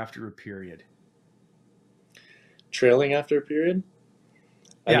trailing after a period? Trailing after a period?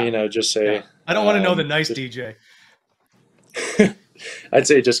 Yeah. I mean, I would just say... Yeah. I don't want to know the nice DJ. I'd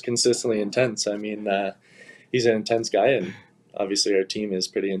say just consistently intense. I mean, he's an intense guy, and obviously our team is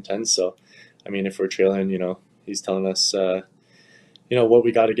pretty intense. So, I mean, if we're trailing, he's telling us, what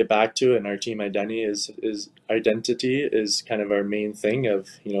we got to get back to, and our team identity is kind of our main thing of,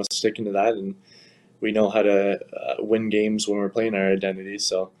 sticking to that. And we know how to win games when we're playing our identity.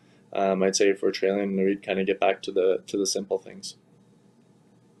 So I'd say if we're trailing, we'd kind of get back to the simple things.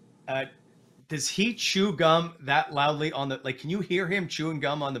 Does he chew gum that loudly on the, can you hear him chewing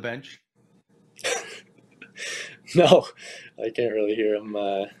gum on the bench? No, I can't really hear him,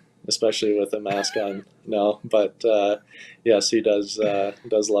 especially with a mask on. No, but yes, he does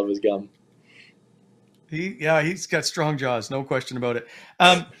love his gum. He's got strong jaws, no question about it.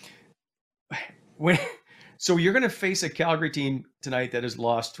 So you're going to face a Calgary team tonight that has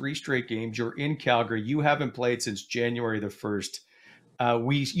lost 3 straight games. You're in Calgary. You haven't played since January the 1st.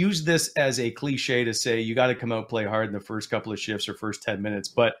 We use this as a cliche to say you got to come out, play hard in the first couple of shifts or first 10 minutes.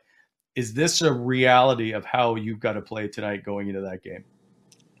 But is this a reality of how you've got to play tonight going into that game?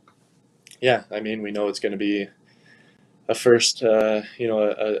 Yeah, I mean, we know it's going to be a first,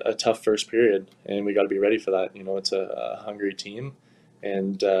 a tough first period, and we got to be ready for that. It's a hungry team,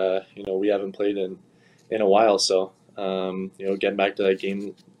 and we haven't played in a while, so getting back to that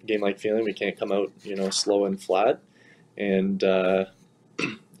game-like feeling, we can't come out slow and flat, and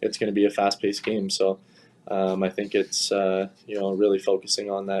it's going to be a fast-paced game. So I think it's really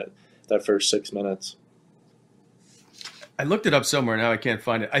focusing on that first 6 minutes. I looked it up somewhere, now I can't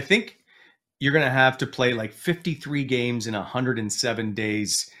find it. I think you're going to have to play 53 games in 107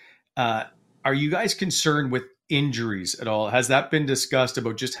 days. Are you guys concerned with injuries at all? Has that been discussed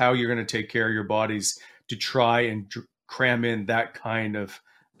about just how you're going to take care of your bodies to try and cram in that kind of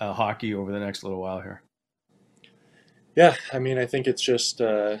hockey over the next little while here? Yeah, I mean, I think it's just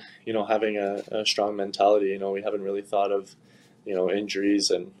having a strong mentality. We haven't really thought of injuries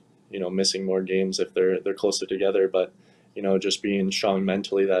and missing more games if they're closer together, but just being strong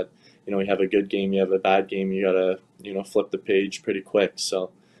mentally that you have a good game, you have a bad game, you gotta flip the page pretty quick.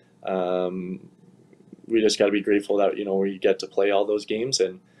 So we just got to be grateful that we get to play all those games,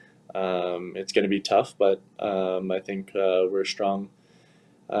 and it's going to be tough, but I think we're a strong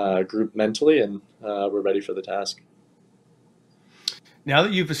group mentally, and we're ready for the task. Now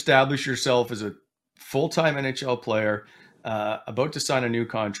that you've established yourself as a full-time NHL player, about to sign a new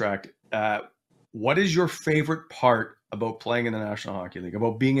contract, what is your favorite part about playing in the National Hockey League,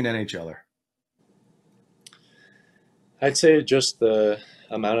 about being an NHLer? I'd say just the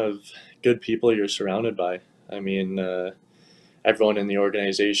amount of good people you're surrounded by. I mean, everyone in the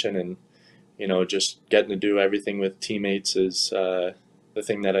organization, and just getting to do everything with teammates is the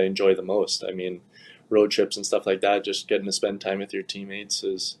thing that I enjoy the most. I mean, road trips and stuff like that, just getting to spend time with your teammates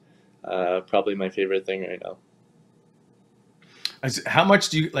is probably my favorite thing right now. How much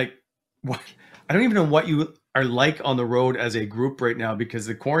do you like? What, I don't even know what you are like on the road as a group right now, because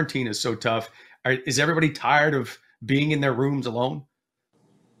the quarantine is so tough. Is everybody tired of being in their rooms alone?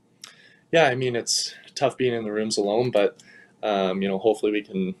 Yeah, I mean, it's tough being in the rooms alone, but hopefully we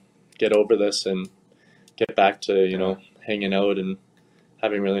can get over this and get back to hanging out and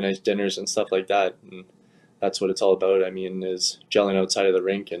having really nice dinners and stuff like that. And that's what it's all about. I mean, is gelling outside of the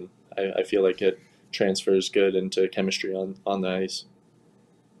rink, and I feel like it transfers good into chemistry on the ice.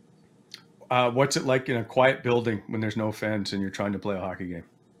 What's it like in a quiet building when there's no fans and you're trying to play a hockey game?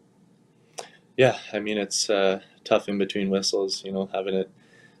 Yeah, I mean, it's tough in between whistles, having it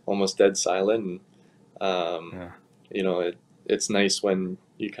almost dead silent. And, it's nice when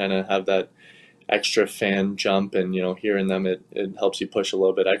you kind of have that extra fan jump and, hearing them, it helps you push a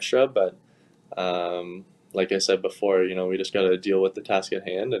little bit extra. But like I said before, we just got to deal with the task at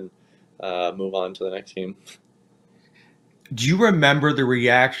hand and move on to the next game. Do you remember the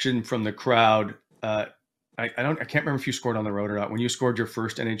reaction from the crowd? I can't remember if you scored on the road or not. When you scored your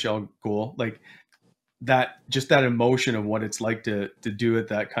first NHL goal, like that emotion of what it's like to do at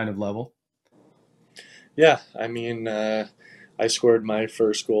that kind of level. Yeah, I mean, I scored my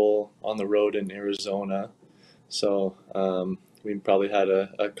first goal on the road in Arizona, so we probably had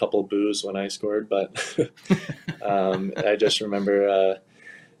a couple boos when I scored, but I just remember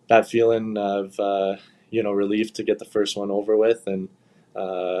that feeling of relief to get the first one over with and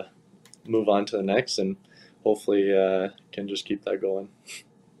move on to the next, and hopefully can just keep that going.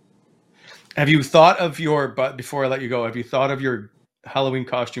 Have you thought of but before I let you go, have you thought of your Halloween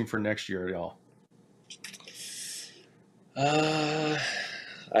costume for next year at all? I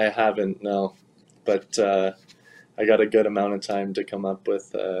haven't, no, but I got a good amount of time to come up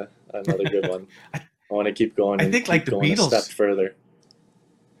with another good one. I want to keep going. I think like the Beatles. A step further.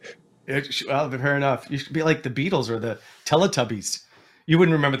 Well, fair enough. You should be like the Beatles or the Teletubbies. You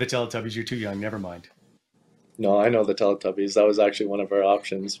wouldn't remember the Teletubbies. You're too young. Never mind. No, I know the Teletubbies. That was actually one of our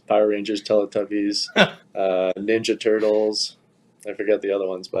options. Power Rangers, Teletubbies, Ninja Turtles. I forget the other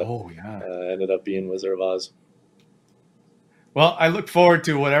ones, but ended up being Wizard of Oz. Well, I look forward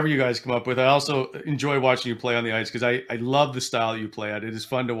to whatever you guys come up with. I also enjoy watching you play on the ice because I love the style that you play at. It is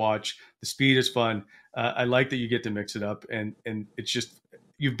fun to watch. The speed is fun. I like that you get to mix it up, and it's just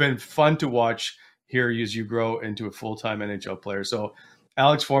you've been fun to watch here as you grow into a full-time NHL player. So,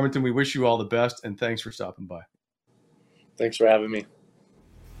 Alex Formenton, we wish you all the best, and thanks for stopping by. Thanks for having me.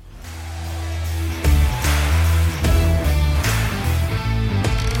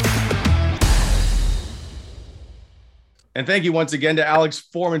 And thank you once again to Alex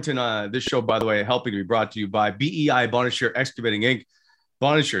Formenton. This show, by the way, helping to be brought to you by BEI Bonnechere Excavating Inc.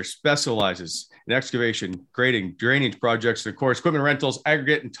 Bonnechere specializes in excavation, grading, drainage projects, and of course, equipment rentals,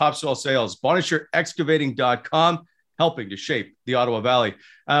 aggregate, and topsoil sales. BonnechereExcavating.com, helping to shape the Ottawa Valley.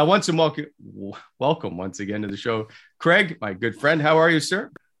 Welcome once again to the show. Craig, my good friend, how are you, sir?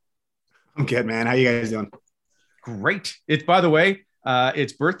 I'm good, man. How you guys doing? Great. By the way,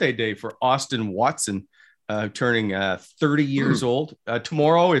 it's birthday day for Austin Watson. Turning 30 years old.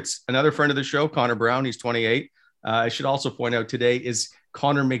 Tomorrow, it's another friend of the show, Connor Brown. He's 28. I should also point out today is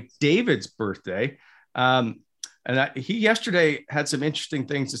Connor McDavid's birthday. He yesterday had some interesting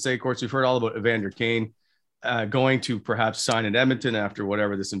things to say. Of course, we've heard all about Evander Kane going to perhaps sign in Edmonton after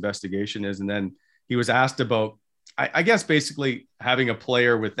whatever this investigation is. And then he was asked about, I guess, basically having a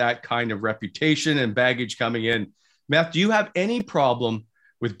player with that kind of reputation and baggage coming in. Meth, do you have any problem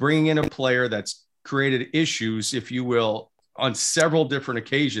with bringing in a player that's created issues, if you will, on several different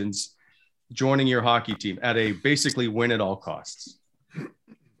occasions, joining your hockey team at a basically win at all costs?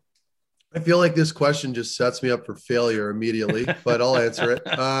 I feel like this question just sets me up for failure immediately, but I'll answer it.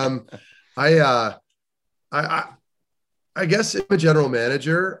 I guess if I'm a general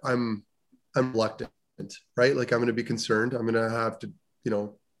manager, I'm reluctant, right? Like I'm going to be concerned. I'm going to have to,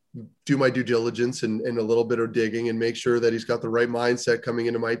 do my due diligence and a little bit of digging and make sure that he's got the right mindset coming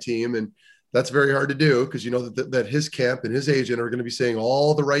into my team. And that's very hard to do because that his camp and his agent are going to be saying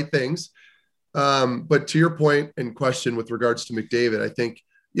all the right things. But to your point and question with regards to McDavid, I think,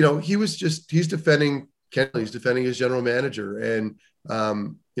 he's defending Kenley, he's defending his general manager. And,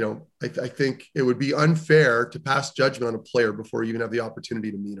 I think it would be unfair to pass judgment on a player before you even have the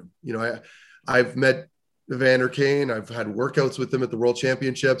opportunity to meet him. I've met Evander Kane. I've had workouts with him at the World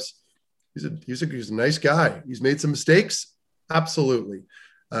Championships. He's a nice guy. He's made some mistakes. Absolutely.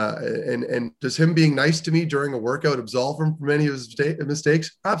 And does him being nice to me during a workout absolve him from any of his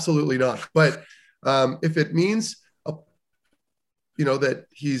mistakes? Absolutely not. But if it means, that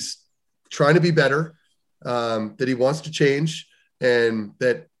he's trying to be better, that he wants to change, and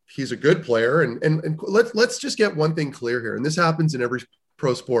that he's a good player. And let's just get one thing clear here. And this happens in every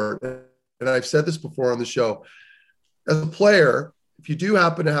pro sport. And I've said this before on the show. As a player, if you do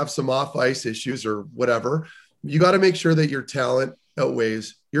happen to have some off ice issues or whatever, you got to make sure that your talent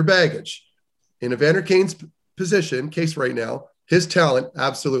outweighs your baggage. In Evander Kane's case right now, his talent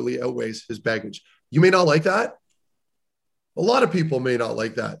absolutely outweighs his baggage. You may not like that. A lot of people may not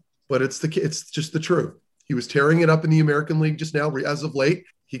like that, but it's just the truth. He was tearing it up in the American League just now. As of late,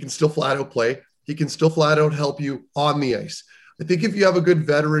 he can still flat out play. He can still flat out help you on the ice. I think if you have a good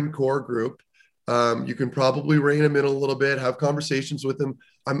veteran core group, you can probably rein him in a little bit, have conversations with him.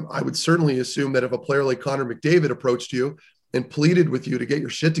 I would certainly assume that if a player like Connor McDavid approached you and pleaded with you to get your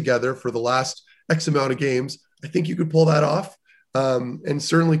shit together for the last X amount of games, I think you could pull that off. And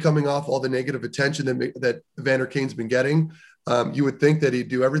certainly coming off all the negative attention that Evander Kane's been getting, you would think that he'd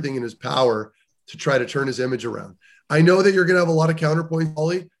do everything in his power to try to turn his image around. I know that you're going to have a lot of counterpoints,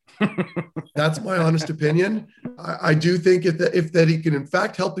 Wally. That's my honest opinion. I do think if he can in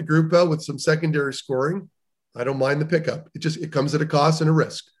fact help the group out with some secondary scoring, I don't mind the pickup. It comes at a cost and a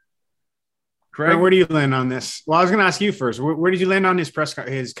risk. Craig, where do you land on this? Well, I was going to ask you first. Where did you land on his press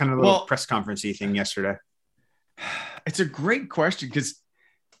conference-y thing yesterday? It's a great question because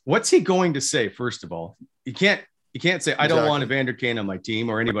what's he going to say? First of all, you can't say, I don't want Evander Kane on my team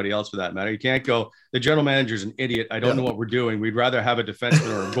or anybody else for that matter. You can't go, the general manager's an idiot. I don't know what we're doing. We'd rather have a defenseman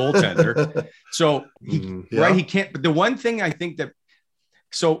or a goaltender. So he can't. But the one thing I think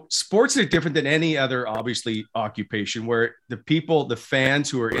so sports are different than any other, obviously, occupation where the fans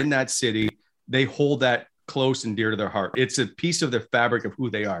who are in that city, they hold that close and dear to their heart. It's a piece of the fabric of who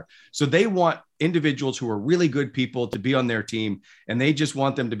they are. So they want individuals who are really good people to be on their team, and they just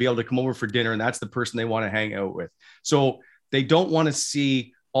want them to be able to come over for dinner, and that's the person they want to hang out with. So they don't want to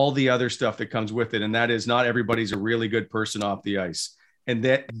see all the other stuff that comes with it, and that is not everybody's a really good person off the ice, and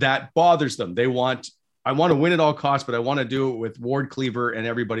that bothers them. I want to win at all costs, but I want to do it with Ward Cleaver and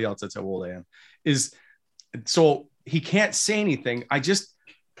everybody else. That's how old I am. So he can't say anything.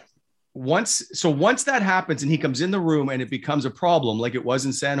 Once that happens and he comes in the room and it becomes a problem like it was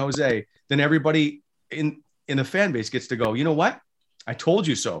in San Jose, then everybody in the fan base gets to go, you know what? I told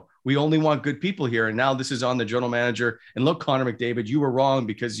you so. We only want good people here. And now this is on the general manager. And look, Connor McDavid, you were wrong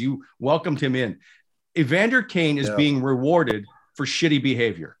because you welcomed him in. Evander Kane is being rewarded for shitty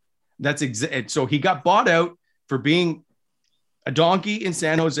behavior. So he got bought out for being a donkey in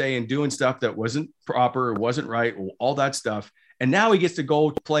San Jose and doing stuff that wasn't proper, or wasn't right, all that stuff. And now he gets to go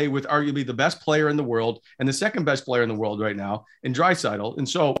play with arguably the best player in the world and the second best player in the world right now in Draisaitl. And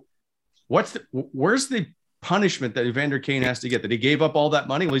so where's the punishment that Evander Kane has to get, that he gave up all that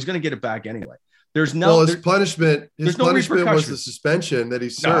money? Well, he's going to get it back anyway. His punishment was the suspension that he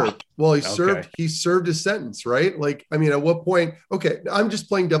served. Well, he served his sentence, right? Like, I mean, at what point? Okay, I'm just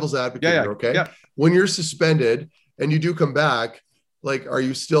playing devil's advocate here, okay? Yeah. When you're suspended and you do come back, like, are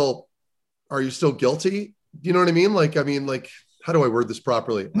you still guilty? Do you know what I mean? Like, how do I word this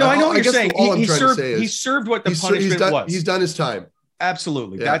properly? No, I know what you're saying. All I'm trying to say is he served what the punishment was. He's done his time.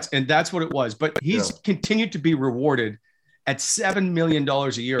 Absolutely. Yeah. That's what it was. But he's continued to be rewarded at $7 million a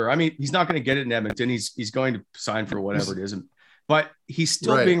year. I mean, he's not going to get it in Edmonton. He's going to sign for whatever it is. But he's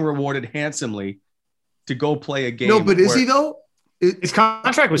still being rewarded handsomely to go play a game. No, but is he though? His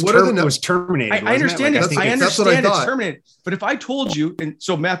contract was terminated. I understand it. I understand it's terminated. But if I told you, and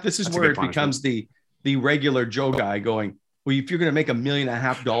so Matt, this is where it becomes the regular Joe guy going, well, if you're going to make $1.5 million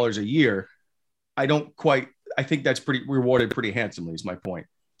a year, I think that's pretty rewarded pretty handsomely is my point.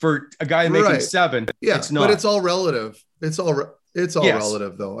 For a guy making $7, it's not. But it's all relative. It's all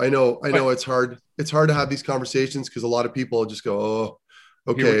relative, though. I know it's hard. It's hard to have these conversations because a lot of people just go, "Oh,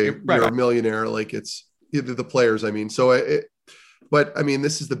 okay, you're a millionaire." Like it's either the players. I mean, but I mean,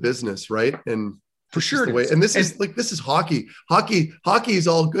 this is the business, right? And for sure, the way. And this is hockey. Hockey is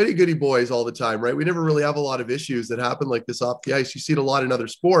all goody boys all the time, right? We never really have a lot of issues that happen like this off the ice. You see it a lot in other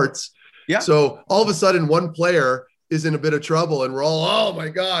sports. Yeah. So all of a sudden, one player is in a bit of trouble and we're all, oh my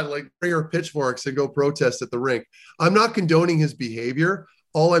God, like bring our pitchforks and go protest at the rink. I'm not condoning his behavior.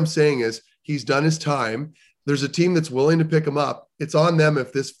 All I'm saying is he's done his time. There's a team that's willing to pick him up. It's on them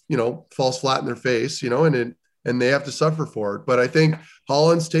if this, falls flat in their face, and they have to suffer for it. But I think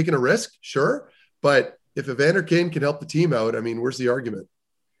Holland's taking a risk, sure. But if Evander Kane can help the team out, I mean, where's the argument?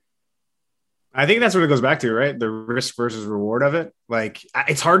 I think that's what it goes back to, right? The risk versus reward of it. Like,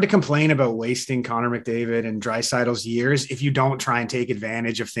 it's hard to complain about wasting Connor McDavid and Draisaitl's years if you don't try and take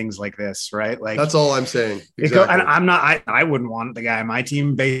advantage of things like this, right? Like, that's all I'm saying. Exactly. I wouldn't want the guy on my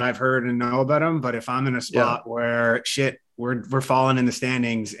team based on I've heard and know about him, but if I'm in a spot where we're falling in the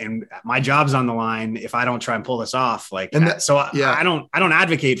standings and my job's on the line, if I don't try and pull this off, I don't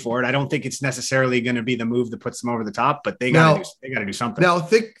advocate for it. I don't think it's necessarily going to be the move that puts them over the top, but they got to do something. Now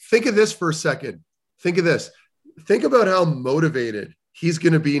think of this for a second. Think of this. Think about how motivated he's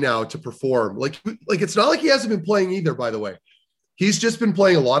going to be now to perform. Like it's not like he hasn't been playing either, by the way. He's just been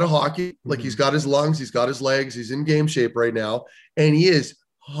playing a lot of hockey. Like he's got his lungs, he's got his legs, he's in game shape right now, and he is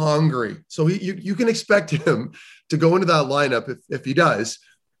hungry. So you can expect him to go into that lineup if he does.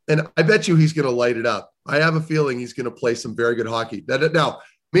 And I bet you he's going to light it up. I have a feeling he's going to play some very good hockey. Now,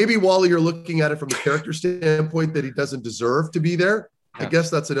 maybe Wally, you're looking at it from a character standpoint that he doesn't deserve to be there. I guess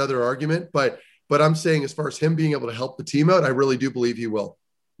that's another argument. But I'm saying as far as him being able to help the team out, I really do believe he will.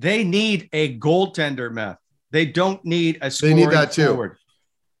 They need a goaltender, Meth. They don't need a scoring They need that too. forward.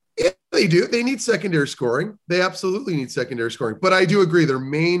 Yeah, they do. They need secondary scoring. They absolutely need secondary scoring. But I do agree their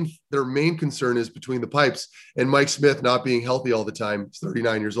main concern is between the pipes and Mike Smith not being healthy all the time. He's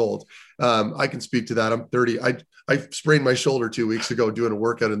 39 years old. I can speak to that. I'm 30. I sprained my shoulder 2 weeks ago doing a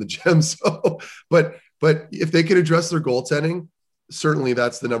workout in the gym. So, but if they can address their goaltending, certainly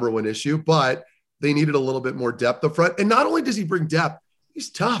that's the number one issue. But they needed a little bit more depth up front. And not only does he bring depth, he's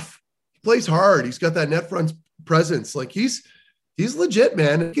tough. He plays hard. He's got that net front presence. Like he's legit,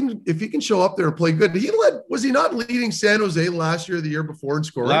 man. If he can show up there and play good. Was he not leading San Jose last year or the year before in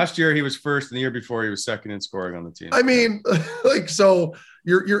scoring? Last year he was first, and the year before he was second in scoring on the team. I mean, so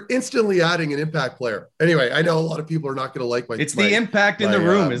you're instantly adding an impact player. Anyway, I know a lot of people are not going to like the impact in the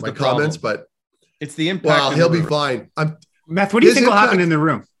room is the comments, problem. But it's the impact. Well, he'll be fine. Meth, what do you think will happen in the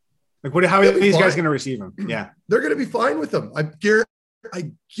room? Like, how are these guys going to receive him? Yeah, they're going to be fine with him.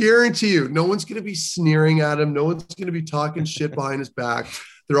 I guarantee you, no one's going to be sneering at him. No one's going to be talking shit behind his back.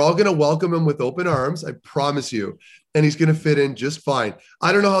 They're all going to welcome him with open arms. I promise you. And he's going to fit in just fine.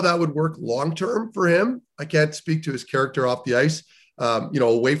 I don't know how that would work long-term for him. I can't speak to his character off the ice,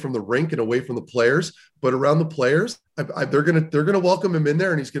 away from the rink and away from the players, but around the players, they're going to welcome him in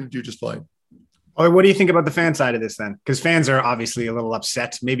there and he's going to do just fine. Or what do you think about the fan side of this then? Because fans are obviously a little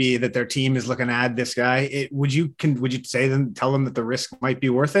upset, maybe that their team is looking to add this guy. Would you tell them that the risk might be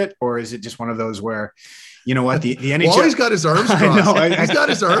worth it, or is it just one of those where, you know what, the NHL? Wally's got his arms crossed. I know, he's got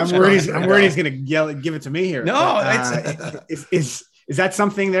his arms. I'm worried he's going to yell, give it to me here. No, is that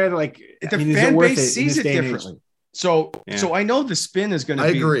something there? Like the fan base sees it differently. So I know the spin is going to be.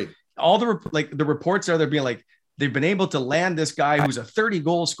 I agree. All the reports are they're being like, they've been able to land this guy who's a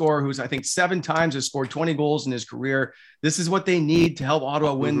 30-goal scorer, who's I think 7 times has scored 20 goals in his career. This is what they need to help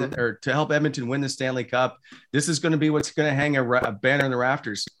Ottawa win or to help Edmonton win the Stanley Cup. This is going to be what's going to hang a banner in the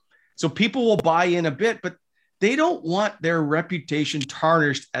rafters. So people will buy in a bit, but they don't want their reputation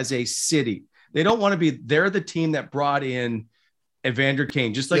tarnished as a city. They don't want to be. They're the team that brought in Evander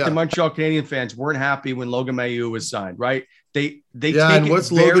Kane, just like the Montreal Canadian fans weren't happy when Logan Mailloux was signed, right? They and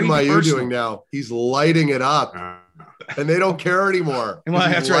what's Logan Mailloux doing now? He's lighting it up, and they don't care anymore. Well,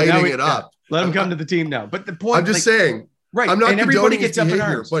 that's right. Lighting it up. Let him come to the team now. But the point, I'm just saying, right? I'm not. And everybody gets up in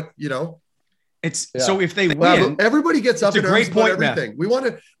arms, but it's so if they win, everybody gets up in arms about everything.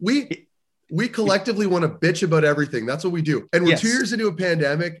 Matt. We collectively want to bitch about everything. That's what we do. And we're 2 years into a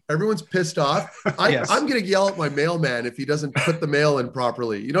pandemic. Everyone's pissed off. I'm going to yell at my mailman if he doesn't put the mail in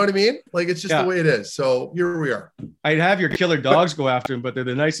properly. You know what I mean? Like, it's just the way it is. So here we are. I'd have your killer dogs go after him, but they're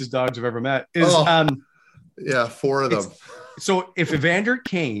the nicest dogs I've ever met. 4 of them. So if Evander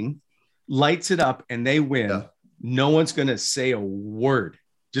Kane lights it up and they win, no one's going to say a word.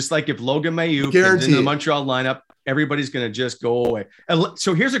 Just like if Logan Mailloux comes in the Montreal lineup, everybody's going to just go away.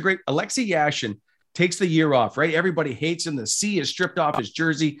 So here's a great Alexei Yashin takes the year off, right? Everybody hates him. The C is stripped off his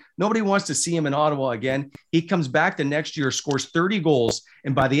jersey. Nobody wants to see him in Ottawa again. He comes back the next year, scores 30 goals.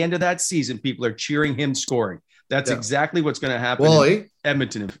 And by the end of that season, people are cheering him scoring. That's exactly what's going to happen in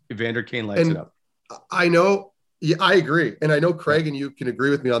Edmonton if Evander Kane lights it up. I know. Yeah, I agree. And I know Craig and you can agree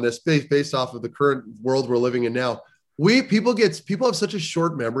with me on this based off of the current world we're living in now. People have such a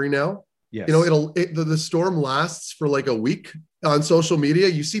short memory now. Yes. You know, the storm lasts for like a week on social media.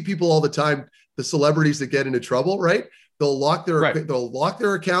 You see people all the time, the celebrities that get into trouble, right? They'll lock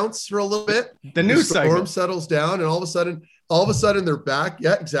their accounts for a little bit. The news storm settles down, and all of a sudden they're back.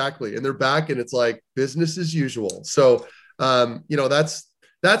 Yeah, exactly. And they're back, and it's like business as usual. So, you know, that's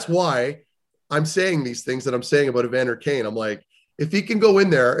why I'm saying these things that I'm saying about Evander Kane. I'm like, if he can go in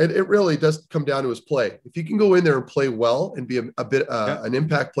there, and it really does come down to his play. If he can go in there and play well and be an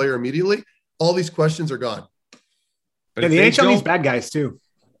impact player immediately, all these questions are gone. But the NHL needs bad guys too,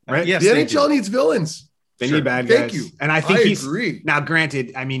 right? Yes, the NHL needs villains. They need bad guys. Thank you. And I think I agree. Now,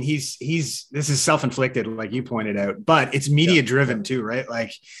 granted, I mean, this is self-inflicted, like you pointed out, but it's media driven too, right?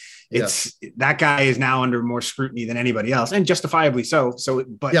 Like that guy is now under more scrutiny than anybody else, and justifiably so.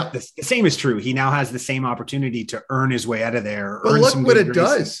 But the same is true. He now has the same opportunity to earn his way out of there. But look what it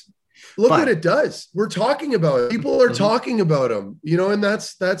does. Look what it does. We're talking about it. People are talking about him, you know, and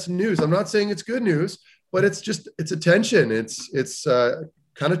that's news. I'm not saying it's good news, but it's attention. It's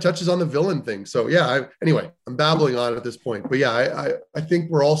kind of touches on the villain thing. So anyway, I'm babbling on at this point, but I think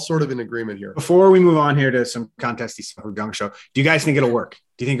we're all sort of in agreement here. Before we move on here to some contesty stuff for Gung Show, do you guys think it'll work?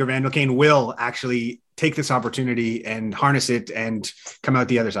 Do you think Evander Kane will actually take this opportunity and harness it and come out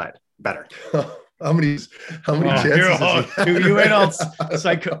the other side better? How many chances? You ain't all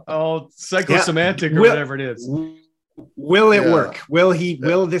psychosemantic or whatever it is. Will it work?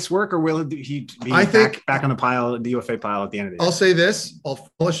 Will this work, or will he be back on the pile, the UFA pile at the end of the year? I'll say this. I'll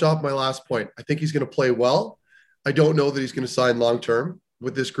finish off my last point. I think he's going to play well. I don't know that he's going to sign long-term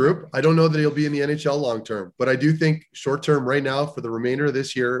with this group. I don't know that he'll be in the NHL long-term, but I do think short-term right now for the remainder of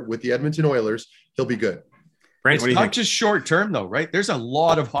this year with the Edmonton Oilers, he'll be good. It's not just short term though, right? There's a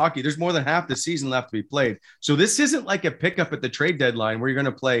lot of hockey. There's more than half the season left to be played. So this isn't like a pickup at the trade deadline where you're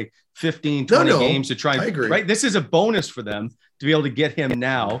going to play 15, 20 games to try and, I agree. Right? This is a bonus for them to be able to get him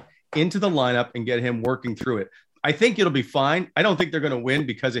now into the lineup and get him working through it. I think it'll be fine. I don't think they're going to win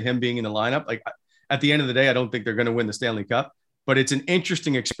because of him being in the lineup. Like at the end of the day, I don't think they're going to win the Stanley Cup, but it's an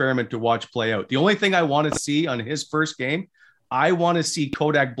interesting experiment to watch play out. The only thing I want to see on his first game, I want to see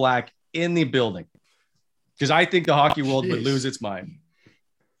Kodak Black in the building. Because I think the hockey world would lose its mind.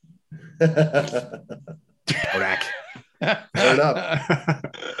 Kodak. Fair enough.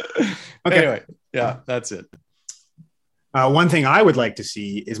 Okay. Anyway, that's it. One thing I would like to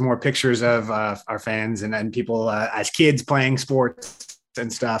see is more pictures of our fans and people as kids playing sports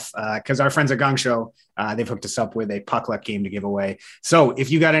and stuff. Because our friends at Gung Show, they've hooked us up with a puck luck game to give away. So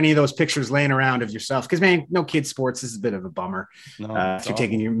if you got any of those pictures laying around of yourself, because man, no kids sports, this is a bit of a bummer. No, if you're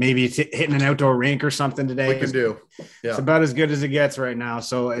hitting an outdoor rink or something today, we can do. It's about as good as it gets right now.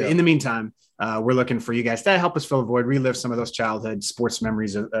 So in the meantime, we're looking for you guys to help us fill a void, relive some of those childhood sports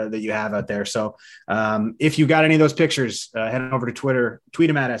memories that you have out there. So if you got any of those pictures, head over to Twitter, tweet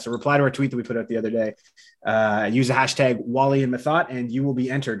them at us, or reply to our tweet that we put out the other day. Use the hashtag Wally and Methot, and you will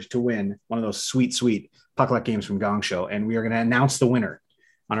be entered to win one of those sweet puck luck games from Gung Show. And we are going to announce the winner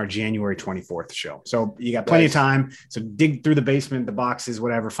on our January 24th show. So you got plenty of time. So dig through the basement, the boxes,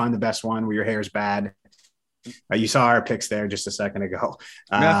 whatever, find the best one where your hair is bad. You saw our picks there just a second ago.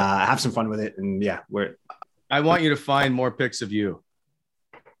 Have some fun with it. And I want you to find more pics of you.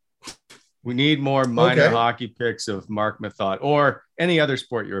 We need more minor hockey pics of Mark Methot or any other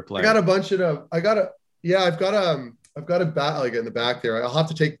sport you were playing. I got a bunch of I've got a bat like in the back there. I'll have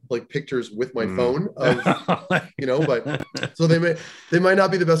to take like pictures with my phone of, but so they might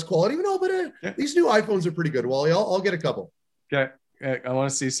not be the best quality, but these new iPhones are pretty good. Wally, I'll get a couple. Okay. I want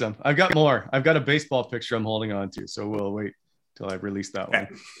to see some. I've got more. I've got a baseball picture I'm holding on to, so we'll wait till I release that one.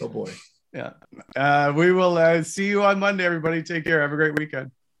 Oh boy. Yeah. We will see you on Monday, everybody. Take care. Have a great weekend.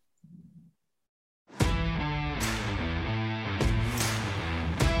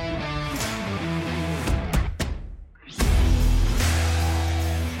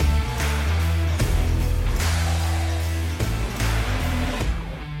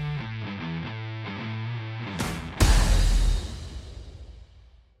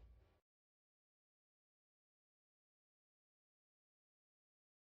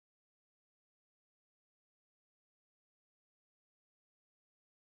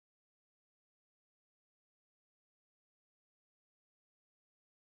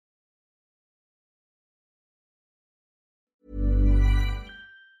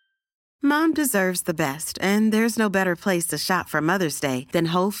 Mom deserves the best, and there's no better place to shop for Mother's Day than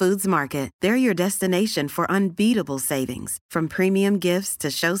Whole Foods Market. They're your destination for unbeatable savings, from premium gifts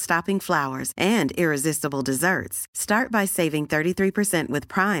to show-stopping flowers and irresistible desserts. Start by saving 33% with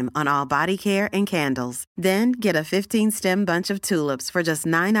Prime on all body care and candles. Then get a 15-stem bunch of tulips for just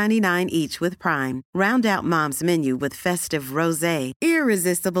 $9.99 each with Prime. Round out Mom's menu with festive rosé,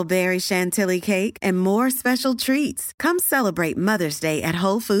 irresistible berry chantilly cake, and more special treats. Come celebrate Mother's Day at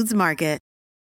Whole Foods Market.